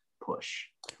push,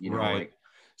 right.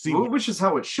 Which is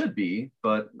how it should be.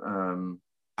 But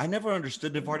I never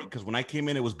understood DeVarty because when I came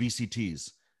in, it was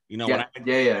BCTs. When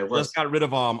it was. Just got rid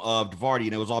of DeVarty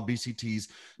and it was all BCTs.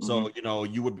 So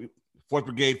you would be 4th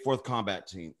Brigade, 4th Combat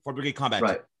Team, 4th Brigade Combat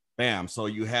Team. Bam. So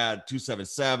you had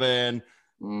 277,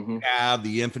 have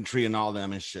the infantry and all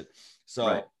them and shit.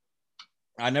 So.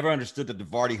 I never understood the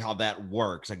DeVarty, how that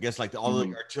works. I guess like all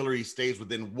the artillery stays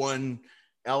within one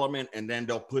element and then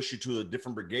they'll push you to a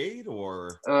different brigade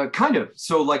or kind of.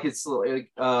 So like it's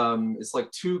like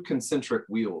 2 concentric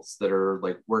wheels that are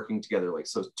like working together, like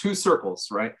so 2 circles,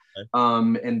 right?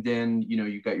 Okay. And then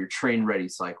you got your train ready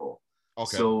cycle.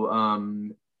 Okay. So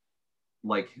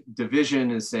like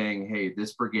division is saying, hey,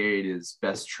 this brigade is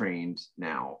best trained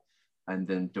now. And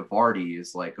then DeVarty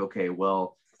is like, okay,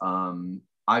 well,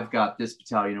 I've got this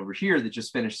battalion over here that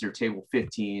just finished their table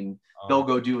 15. They'll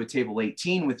go do a table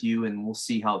 18 with you and we'll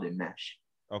see how they mesh.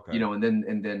 Okay.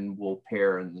 And then we'll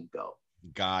pair and then go.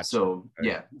 Gotcha. So,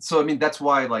 yeah. So, I mean, that's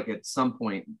why like at some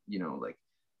point,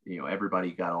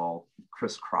 everybody got all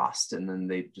crisscrossed and then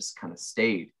they just kind of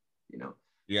stayed,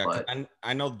 Yeah, but,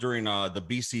 I know during the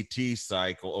BCT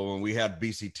cycle, or when we had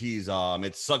BCTs,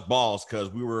 it sucked balls because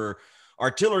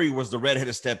artillery was the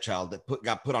redheaded stepchild that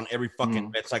got put on every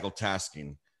fucking med cycle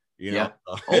tasking.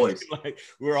 Always. Like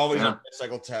we were always on med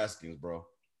cycle taskings, bro.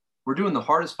 We're doing the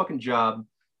hardest fucking job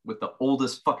with the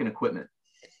oldest fucking equipment,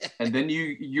 and then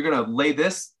you're gonna lay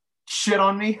this shit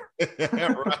on me.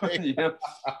 Right?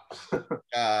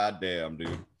 God damn,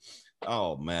 dude.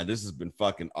 Oh man, this has been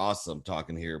fucking awesome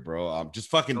talking here, bro. Just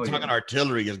fucking talking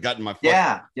artillery has gotten my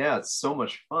yeah, it's so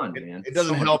much fun, man. It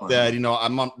doesn't help that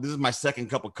this is my second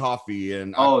cup of coffee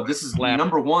and this is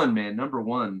number one, man. Number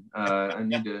one. I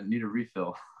need a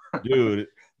refill. Dude,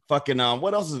 fucking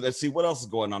what else is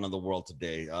going on in the world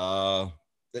today?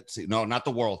 Let's see. No, not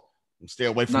the world. Stay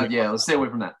away from let's stay away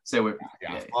from that.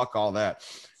 Yeah, fuck all that.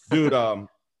 Dude, well,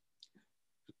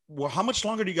 how much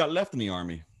longer do you got left in the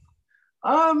Army?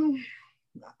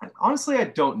 Honestly, I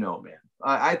don't know, man.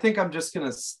 I think I'm just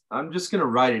gonna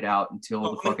ride it out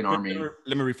until the fucking Army.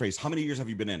 Let me rephrase. How many years have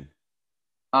you been in?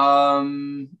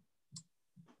 Like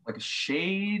a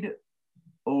shade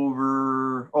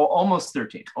almost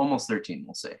 13,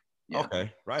 we'll say. Yeah.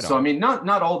 Okay, right. So on. I mean,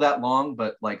 not all that long,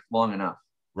 but like long enough.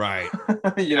 Right.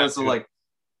 So like,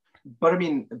 but I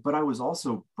mean, but I was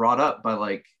also brought up by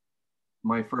like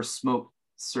my first smoke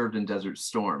served in Desert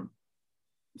Storm.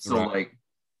 So like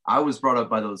I was brought up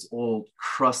by those old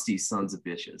crusty sons of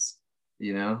bitches,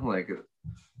 like,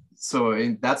 so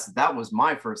that was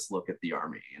my first look at the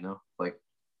Army, like.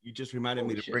 You just reminded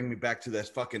me to bring me back to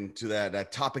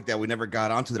that topic that we never got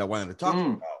onto that I wanted to talk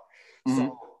about.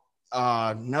 So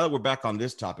now that we're back on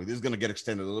this topic, this is going to get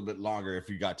extended a little bit longer if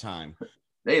you got time.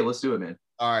 Hey, let's do it, man.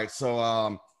 All right.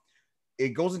 So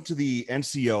it goes into the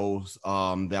NCOs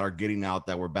that are getting out,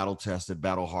 that were battle tested,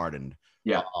 battle hardened.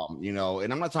 Yeah.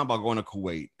 And I'm not talking about going to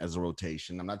Kuwait as a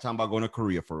rotation. I'm not talking about going to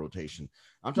Korea for rotation.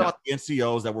 I'm talking about the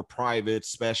NCOs that were private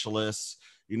specialists,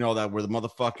 that were the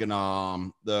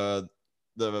motherfucking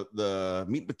the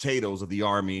meat and potatoes of the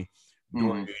Army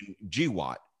during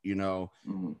GWAT,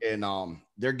 and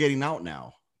they're getting out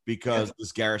now because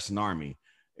this garrison army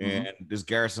and this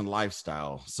garrison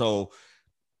lifestyle. So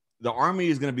the Army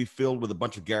is going to be filled with a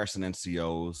bunch of garrison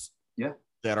NCOs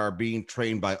that are being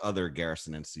trained by other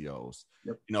garrison NCOs.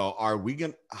 Yep. Are we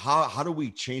going to, how do we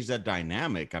change that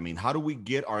dynamic? I mean, how do we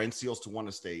get our NCOs to want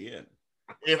to stay in?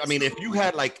 If you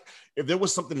had if there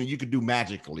was something that you could do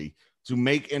magically to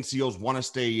make NCOs want to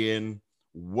stay in,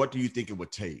 what do you think it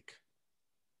would take?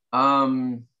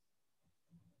 I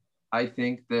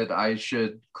think that I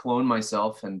should clone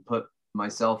myself and put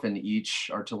myself in each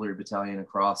artillery battalion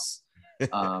across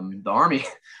the Army.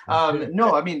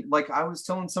 No, I mean, like I was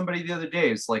telling somebody the other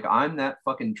day, it's like I'm that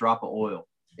fucking drop of oil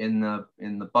in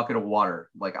the bucket of water.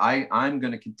 Like I'm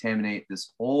gonna contaminate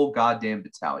this whole goddamn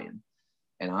battalion.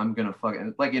 And I'm gonna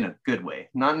fucking, like, in a good way,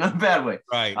 not in a bad way.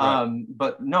 Right.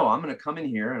 But no, I'm gonna come in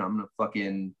here and I'm gonna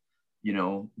fucking,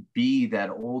 be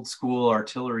that old school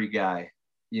artillery guy,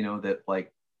 that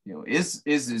like,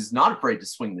 is not afraid to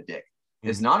swing the dick,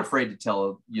 is not afraid to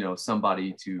tell,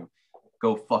 somebody to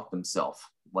go fuck themselves.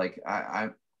 Like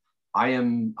I'm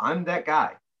that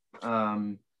guy.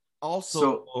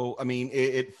 Also,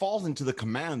 it falls into the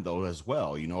command though as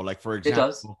well. Like for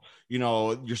example,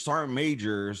 your sergeant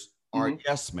majors are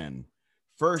yes men.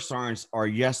 First sergeants are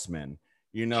yes men.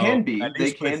 Can be.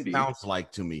 They can be. Sounds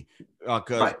like to me,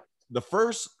 because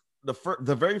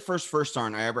the very first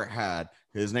sergeant I ever had,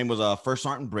 his name was First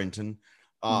Sergeant Brinton.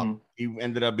 He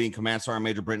ended up being Command Sergeant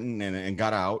Major Brinton and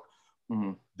got out.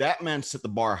 That man set the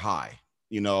bar high,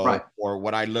 for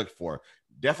what I looked for.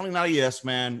 Definitely not a yes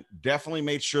man. Definitely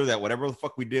made sure that whatever the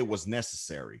fuck we did was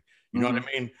necessary. You know what I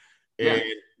mean? Yeah.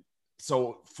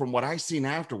 So from what I seen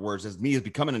afterwards, as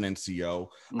becoming an NCO,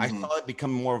 I saw it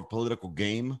become more of a political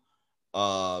game.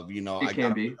 I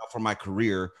got for my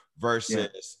career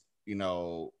versus,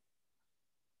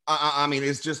 I mean,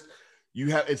 it's just,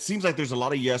 it seems like there's a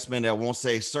lot of yes men that won't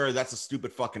say, sir, that's a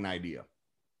stupid fucking idea.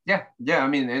 Yeah. I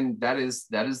mean, and that is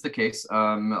the case.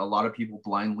 A lot of people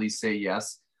blindly say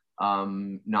yes,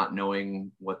 not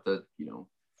knowing what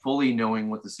fully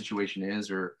knowing what the situation is,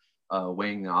 or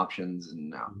weighing the options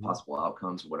and possible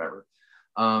outcomes, whatever.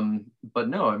 But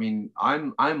no, I mean,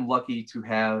 I'm lucky to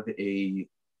have a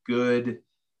good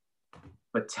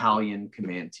battalion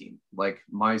command team. Like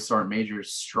my sergeant major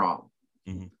is strong,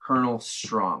 colonel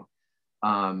strong,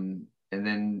 and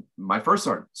then my first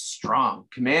sergeant strong,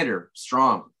 commander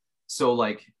strong. So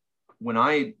like when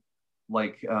I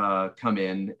come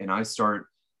in and I start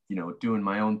doing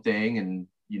my own thing and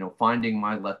finding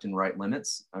my left and right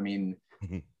limits, I mean,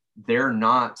 they're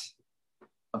not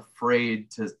afraid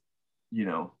to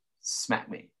smack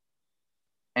me,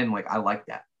 and like I like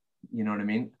that, you know what I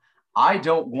mean? I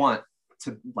don't want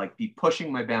to like be pushing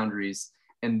my boundaries,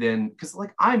 and then because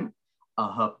like I'm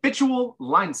a habitual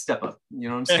line stepper, you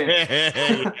know what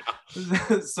I'm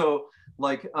saying? So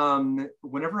like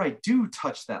whenever I do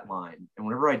touch that line and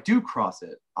whenever I do cross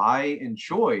it, I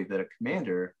enjoy that a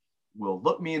commander will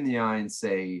look me in the eye and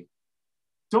say,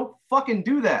 don't fucking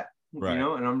do that. Right.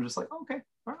 And I'm just like, okay,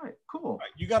 all right, cool. Right.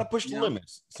 You got to push the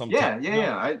limits sometimes.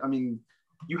 Yeah. I mean,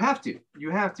 you have to,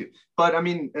 but I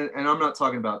mean, and I'm not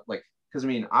talking about like, because I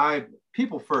mean,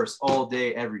 people first all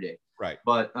day, every day. Right.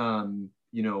 But when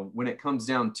it comes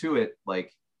down to it,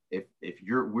 like if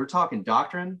we're talking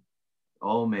doctrine,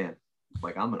 oh man,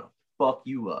 like I'm gonna fuck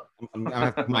you up. I'm gonna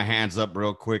have to put my hands up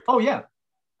real quick. Oh yeah.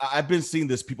 I've been seeing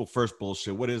this people first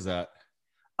bullshit. What is that?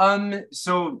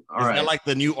 So all right. Is that like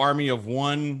the new army of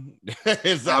one?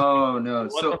 Is that? Oh no.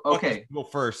 So okay. Go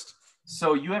first.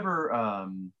 So you ever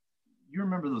you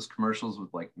remember those commercials with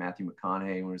like Matthew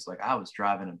McConaughey where it's like, I was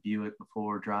driving a Buick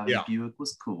before driving a Buick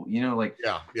was cool. Like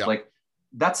like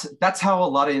that's how a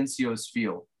lot of NCOs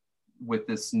feel with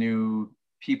this new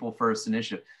people first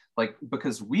initiative, like,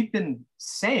 because we've been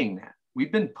saying that.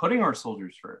 We've been putting our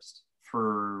soldiers first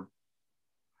for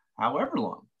however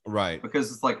long. Right.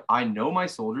 Because it's like, I know my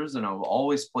soldiers and I will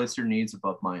always place their needs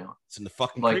above my own. It's in the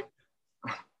fucking like,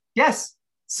 yes.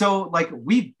 So like,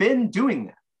 we've been doing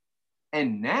that.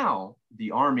 And now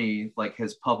the Army like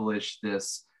has published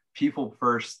this people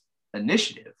first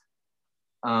initiative,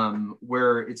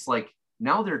 where it's like,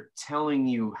 now they're telling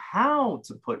you how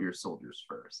to put your soldiers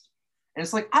first. And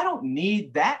it's like, I don't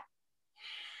need that.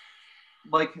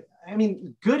 Like, I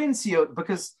mean, good NCO,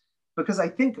 because I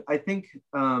think,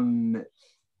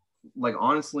 like,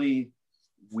 honestly,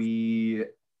 we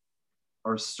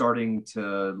are starting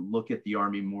to look at the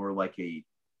Army more like a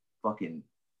fucking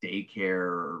daycare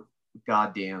or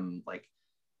goddamn, like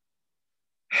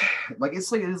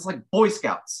it's like Boy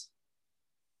Scouts.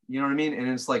 You know what I mean? And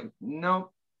it's like, no,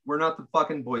 we're not the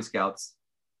fucking Boy Scouts.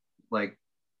 Like,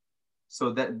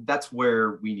 so that's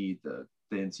where we need the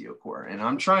NCO Corps. And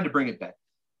I'm trying to bring it back.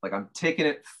 Like, I'm taking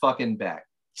it fucking back.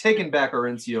 Taking back our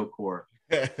NCO Corps.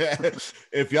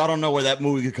 If y'all don't know where that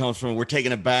movie comes from, we're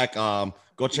taking it back.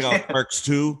 Go check out Clerks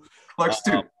 2. Clerks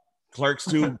 2. Clerks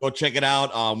 2. Go check it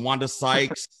out. Wanda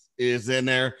Sykes is in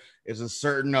there. It's a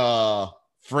certain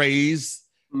phrase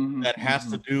that has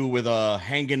to do with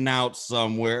hanging out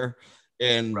somewhere.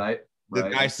 And the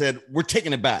guy said, we're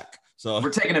taking it back. So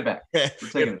we're taking it back.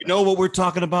 You know what we're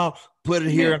talking about? Put it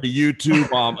here on the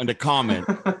YouTube in the comment.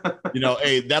 You know,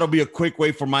 hey, that'll be a quick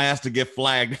way for my ass to get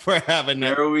flagged for having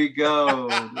that. There we go.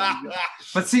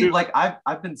 But see, like,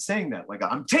 I've been saying that, like,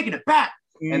 I'm taking it back,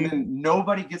 and then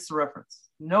nobody gets the reference.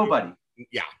 Nobody.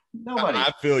 Yeah. Nobody.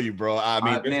 I feel you, bro. I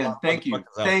mean, man, thank you,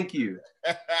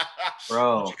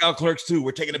 bro. Check out Clerks 2.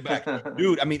 We're taking it back,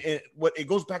 dude. I mean, it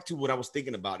goes back to what I was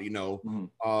thinking about. You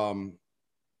know,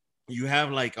 you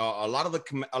have like a lot of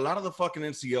the fucking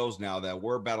NCOs now that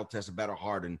were battle tested, battle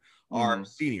hardened are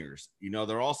seniors. You know,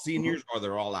 they're all seniors or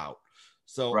they're all out.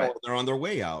 So they're on their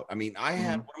way out. I mean, I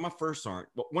had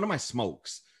one of my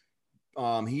smokes.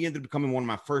 He ended up becoming one of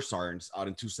my first sergeants out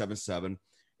in 277.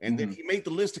 And then he made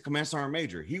the list to command sergeant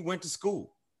major. He went to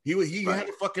school. He had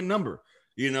a fucking number,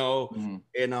 you know,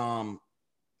 and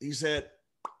he said,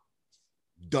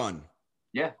 done.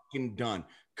 Yeah. Fucking done.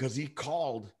 Because he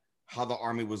called how the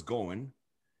Army was going.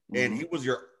 And he was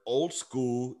your old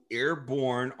school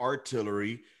airborne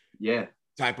artillery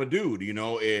type of dude, you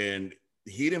know, and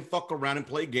he didn't fuck around and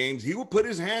play games. He would put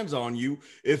his hands on you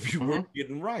if you weren't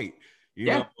getting right, you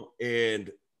know,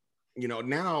 and, you know,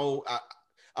 now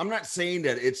I'm not saying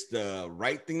that it's the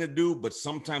right thing to do, but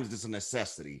sometimes it's a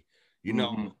necessity. You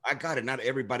know, I got it. Not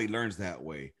everybody learns that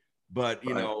way, but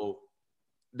you know,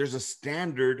 there's a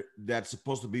standard that's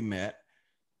supposed to be met,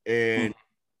 and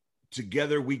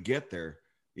together we get there.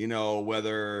 You know,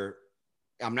 whether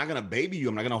I'm not gonna baby you,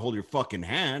 I'm not gonna hold your fucking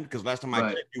hand, because last time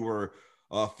I checked, you were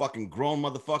a fucking grown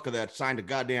motherfucker that signed a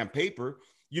goddamn paper.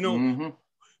 You know,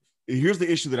 here's the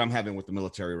issue that I'm having with the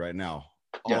military right now,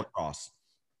 all across.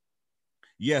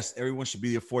 Yes, everyone should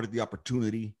be afforded the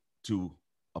opportunity to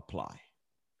apply.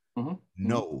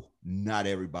 No, not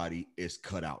everybody is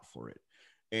cut out for it.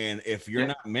 And if you're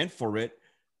not meant for it,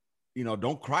 you know,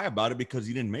 don't cry about it because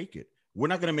you didn't make it. We're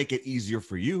not going to make it easier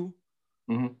for you.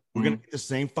 We're going to get the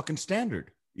same fucking standard.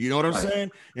 You know what I'm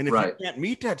saying? And if you can't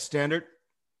meet that standard,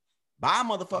 bye,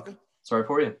 motherfucker. Sorry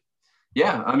for you.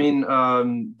 Yeah, I mean,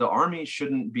 the Army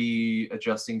shouldn't be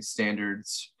adjusting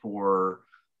standards for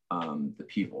the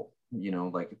people. You know,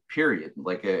 like, period.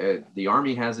 Like, the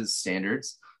Army has its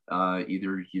standards.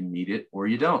 Either you meet it or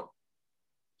you don't.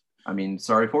 I mean,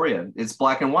 sorry for you. It's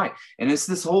black and white. And it's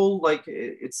this whole, like,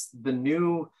 it's the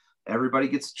new, everybody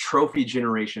gets trophy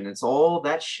generation. It's all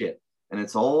that shit. And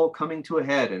it's all coming to a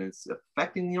head, and it's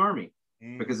affecting the Army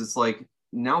because it's like,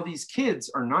 now these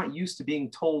kids are not used to being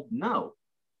told no.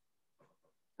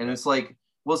 And it's like,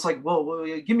 well,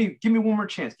 give me one more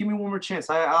chance. Give me one more chance.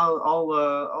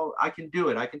 I can do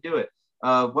it. I can do it.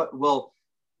 Well,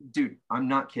 dude, I'm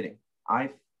not kidding. I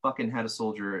fucking had a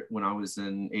soldier when I was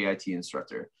an AIT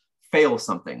instructor fail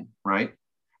something, right?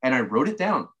 And I wrote it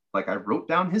down. Like, I wrote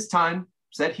down his time,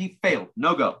 said he failed,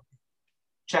 no go,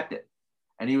 checked it.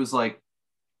 And he was like,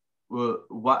 well,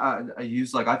 what? He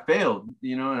was like, I failed,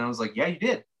 you know? And I was like, yeah, you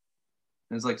did.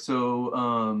 And it's like, so,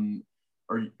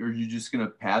 are you just gonna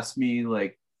pass me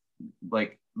like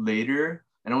later?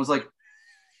 And I was like,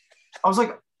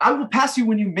 I will pass you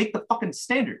when you make the fucking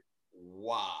standard.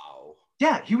 Wow.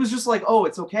 Yeah, he was just like, oh,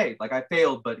 it's okay. Like, I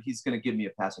failed, but he's gonna give me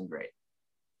a passing grade.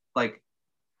 Like,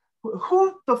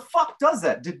 who the fuck does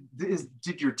that?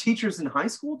 Did your teachers in high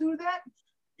school do that?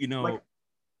 You know, like,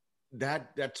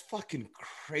 that's fucking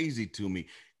crazy to me.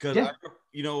 because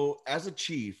as a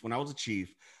chief, when I was a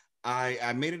chief,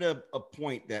 I made it a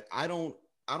point that I don't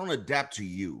adapt to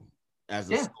you as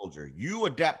a soldier. You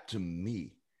adapt to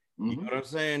me. You know what I'm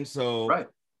saying? So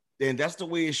and that's the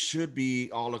way it should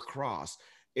be all across.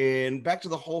 And back to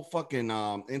the whole fucking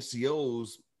NCOs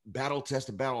battle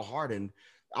tested, battle hardened.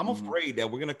 I'm afraid that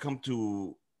we're gonna come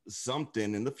to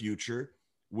something in the future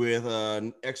with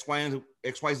an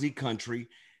XYZ country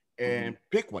and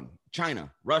pick one: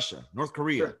 China, Russia, North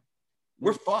Korea.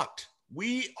 We're fucked.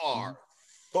 We are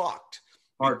fucked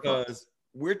because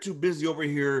we're too busy over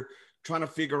here trying to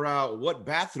figure out what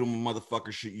bathroom a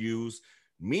motherfucker should use.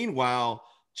 Meanwhile,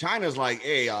 China's like,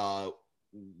 hey,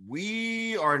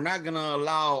 we are not gonna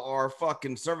allow our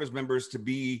fucking service members to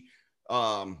be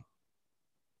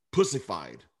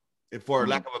pussified, for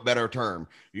lack of a better term,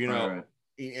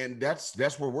 and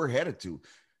that's where we're headed to.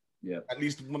 Yeah, at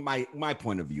least my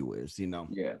point of view is,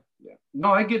 Yeah.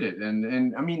 No, I get it,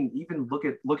 and I mean, even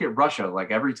look at Russia.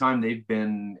 Like every time they've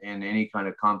been in any kind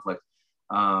of conflict,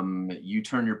 you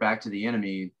turn your back to the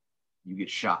enemy, you get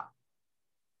shot.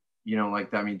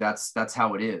 Like, I mean, that's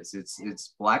how it is.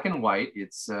 It's black and white.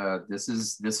 It's this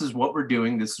is what we're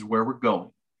doing. This is where we're going.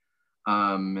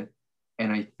 And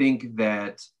I think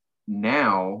that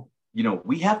now,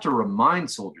 we have to remind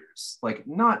soldiers, like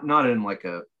not in like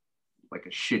a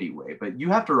shitty way, but you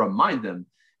have to remind them.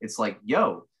 It's like,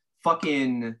 yo,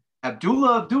 fucking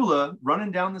Abdullah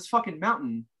running down this fucking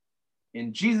mountain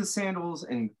in Jesus sandals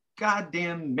and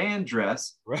goddamn man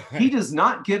dress. Right. He does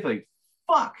not give a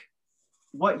fuck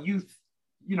what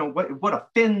what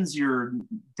offends your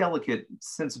delicate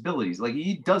sensibilities. Like,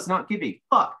 he does not give a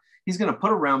fuck. He's gonna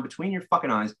put a round between your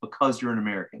fucking eyes because you're an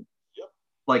American. Yep.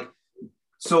 Like,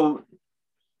 so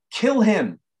kill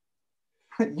him.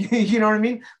 You know what I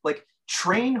mean? Like,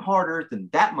 train harder than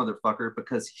that motherfucker,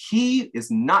 because he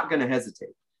is not gonna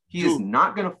hesitate. He is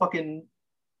not gonna fucking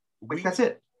that's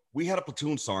it. We had a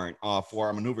platoon sergeant for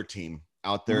our maneuver team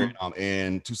out there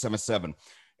in 277.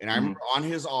 And I remember on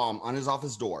his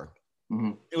office door,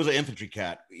 it was an infantry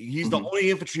cat. He's the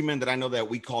only infantryman that I know that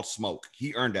we called Smoke.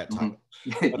 He earned that title.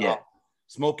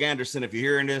 Smoke Anderson, if you're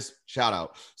hearing this, shout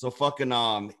out. So fucking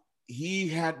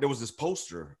there was this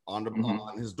poster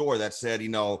on his door that said,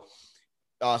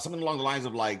 something along the lines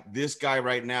of like, this guy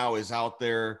right now is out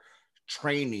there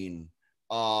training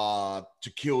to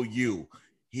kill you.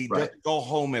 He doesn't go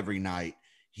home every night.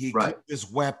 He keeps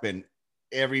this weapon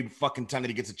every fucking time that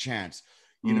he gets a chance.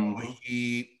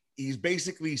 He's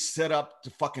basically set up to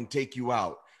fucking take you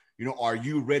out. Are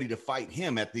you ready to fight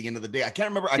him at the end of the day? I can't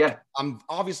remember. I'm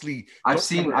obviously. I've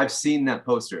seen that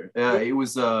poster. It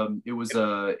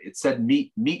said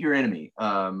meet your enemy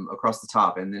across the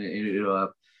top, and then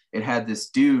it had this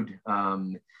dude.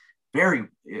 The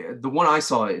one I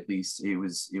saw, at least, it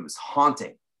was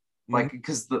haunting. Like,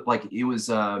 because it was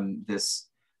this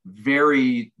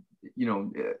very,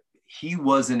 he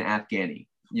was an Afghani.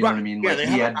 You know what I mean? Like,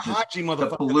 he had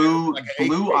the blue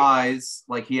eyes.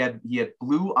 Like, he had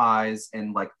blue eyes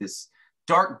and like this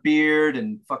dark beard,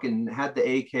 and fucking had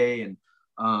the AK,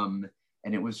 and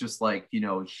it was just like,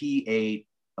 he ate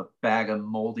a bag of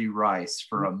moldy rice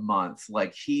for a month.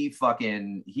 Like, he's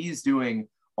doing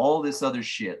all this other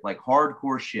shit, like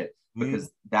hardcore shit,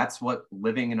 because that's what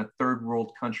living in a third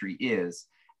world country is.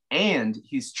 And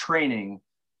he's training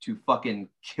to fucking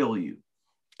kill you.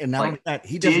 And now that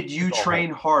did you train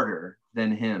harder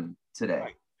than him today?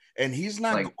 Right. And he's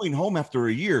not going home after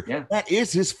a year. Yeah. That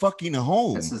is his fucking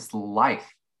home. That's his life.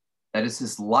 That is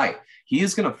his life. He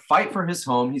is going to fight for his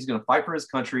home. He's going to fight for his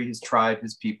country, his tribe,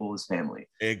 his people, his family.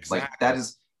 Exactly. Like,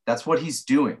 that's what he's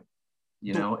doing,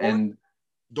 and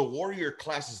the warrior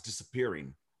class is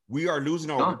disappearing. We are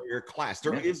losing our warrior class.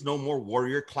 There is no more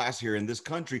warrior class here in this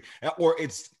country, or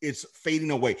it's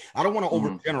fading away. I don't want to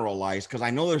overgeneralize, because I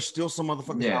know there's still some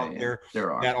motherfuckers out there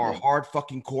that are hard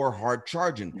fucking core, hard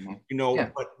charging,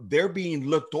 but they're being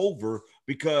looked over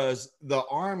because the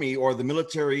army or the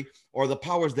military or the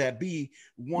powers that be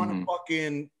want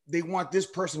they want this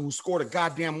person who scored a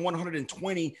goddamn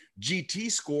 120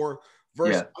 GT score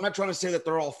versus, I'm not trying to say that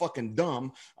they're all fucking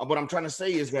dumb. What I'm trying to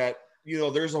say is that,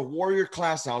 there's a warrior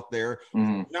class out there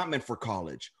who's not meant for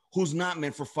college, who's not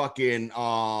meant for fucking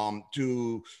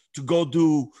to go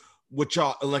do what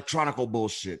y'all electronical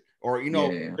bullshit, or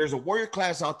there's a warrior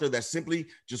class out there that simply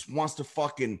just wants to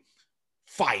fucking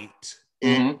fight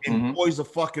and enjoys the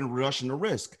fucking rush and the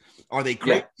risk. Are they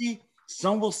crazy?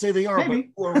 Some will say they are.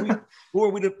 Maybe. But who are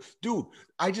we to dude?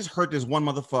 I just heard this one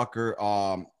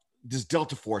motherfucker, this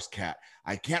Delta Force cat.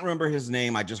 I can't remember his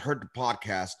name. I just heard the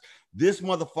podcast. This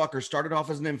motherfucker started off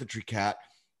as an infantry cat,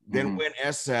 then went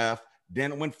SF,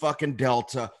 then went fucking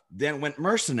Delta, then went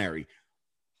mercenary.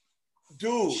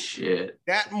 Dude, Shit.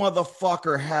 that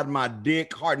motherfucker had my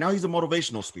dick hard. Now he's a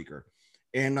motivational speaker.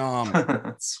 And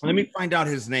let me find out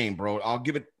his name, bro. I'll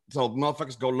give it so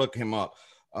motherfuckers go look him up.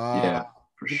 Yeah,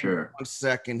 for give me sure. 1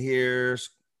 second here.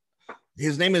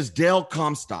 His name is Dale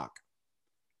Comstock.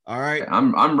 All right. Okay,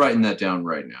 I'm writing that down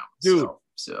right now. Dude.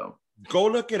 So Go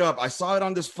look it up. I saw it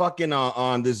on this fucking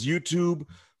on this YouTube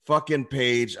fucking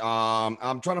page.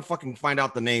 I'm trying to fucking find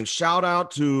out the name. Shout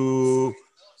out to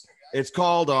it's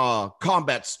called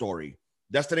Combat Story.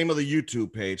 That's the name of the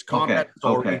YouTube page. Combat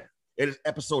Story. Okay. It is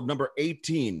episode number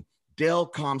 18. Dale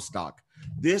Comstock.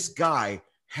 This guy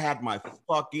had my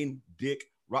fucking dick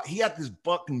right. He had this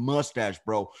fucking mustache,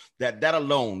 bro. That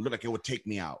alone looked like it would take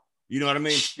me out. You know what I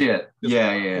mean? Shit.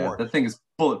 Yeah. That thing is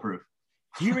bulletproof.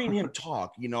 Hearing him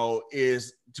talk,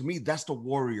 is to me that's the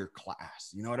warrior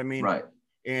class. You know what I mean? Right.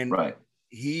 And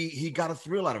he got a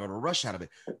thrill out of it, a rush out of it.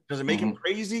 Does it make him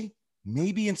crazy?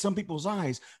 Maybe in some people's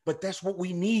eyes, but that's what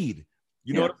we need.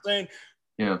 You know what I'm saying?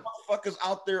 Yeah. Motherfuckers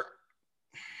out there,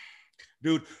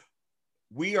 dude.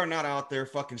 We are not out there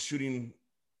fucking shooting,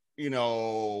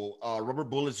 rubber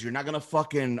bullets. You're not gonna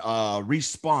fucking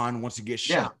respawn once you get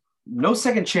shot. Yeah. No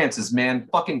second chances, man.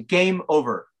 Fucking game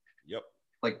over. Yep.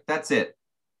 Like that's it.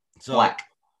 So, Black.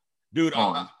 Dude,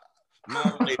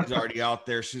 my lady's already out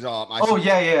there. She's all.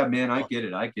 Yeah, man. I get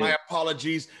it. My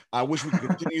apologies. I wish we could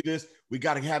continue this. We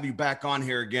got to have you back on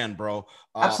here again, bro.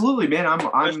 Absolutely, man.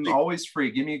 I'm always free.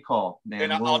 Give me a call,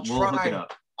 man. And we'll hook it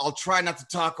up. I'll try not to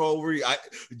talk over you.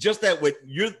 Just that with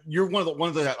you're one of the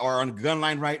ones that are on the gun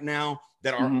line right now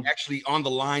that are actually on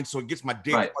the line. So it gets my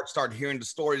dick hard to start hearing the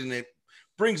stories, and it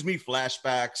brings me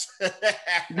flashbacks.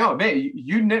 No, man,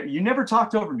 you never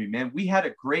talked over me, man. We had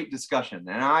a great discussion,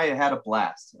 and I had a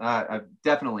blast. I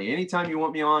definitely, anytime you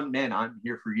want me on, man, I'm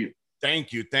here for you.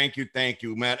 Thank you,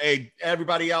 man. Hey,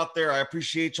 everybody out there, I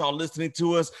appreciate y'all listening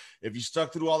to us. If you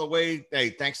stuck through all the way,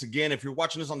 hey, thanks again. If you're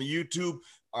watching this on the YouTube,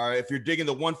 or if you're digging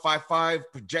the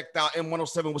 155 Projectile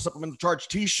M107 with Supplemental Charge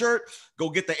t-shirt, go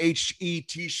get the HE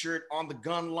t-shirt on the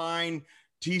gun line.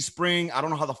 Teespring, I don't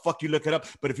know how the fuck you look it up,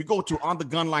 but if you go to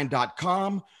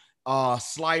onthegunline.com,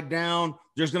 slide down,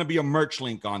 there's going to be a merch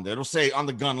link on there. It'll say On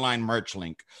the Gun Line merch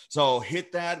link. So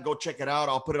hit that, go check it out.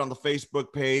 I'll put it on the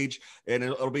Facebook page, and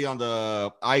it'll be on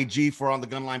the IG for On the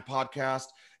Gun Line podcast.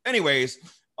 Anyways,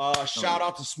 shout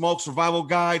out to Smoke Survival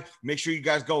Guide. Make sure you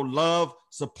guys go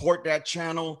support that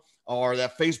channel or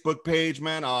that Facebook page,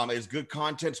 man. It's good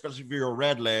content, especially if you're a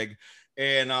red leg.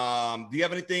 And do you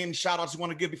have anything shout outs you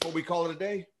want to give before we call it a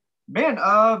day? Man,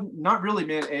 not really,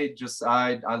 man. Hey, just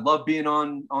I love being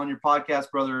on your podcast,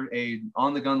 brother.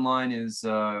 On the Gun Line is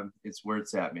it's where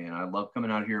it's at, man. I love coming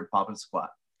out here and popping a squat.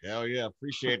 Hell yeah,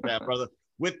 appreciate that, brother.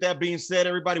 With that being said,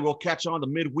 everybody, we'll catch you on the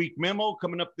midweek memo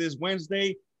coming up this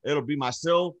Wednesday. It'll be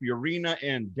myself, Urena,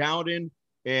 and Dowden,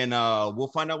 and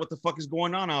we'll find out what the fuck is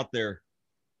going on out there.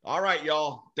 All right,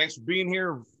 y'all. Thanks for being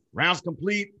here. Rounds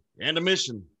complete. End of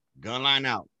mission. Gun Line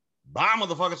out. Bye,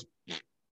 motherfuckers.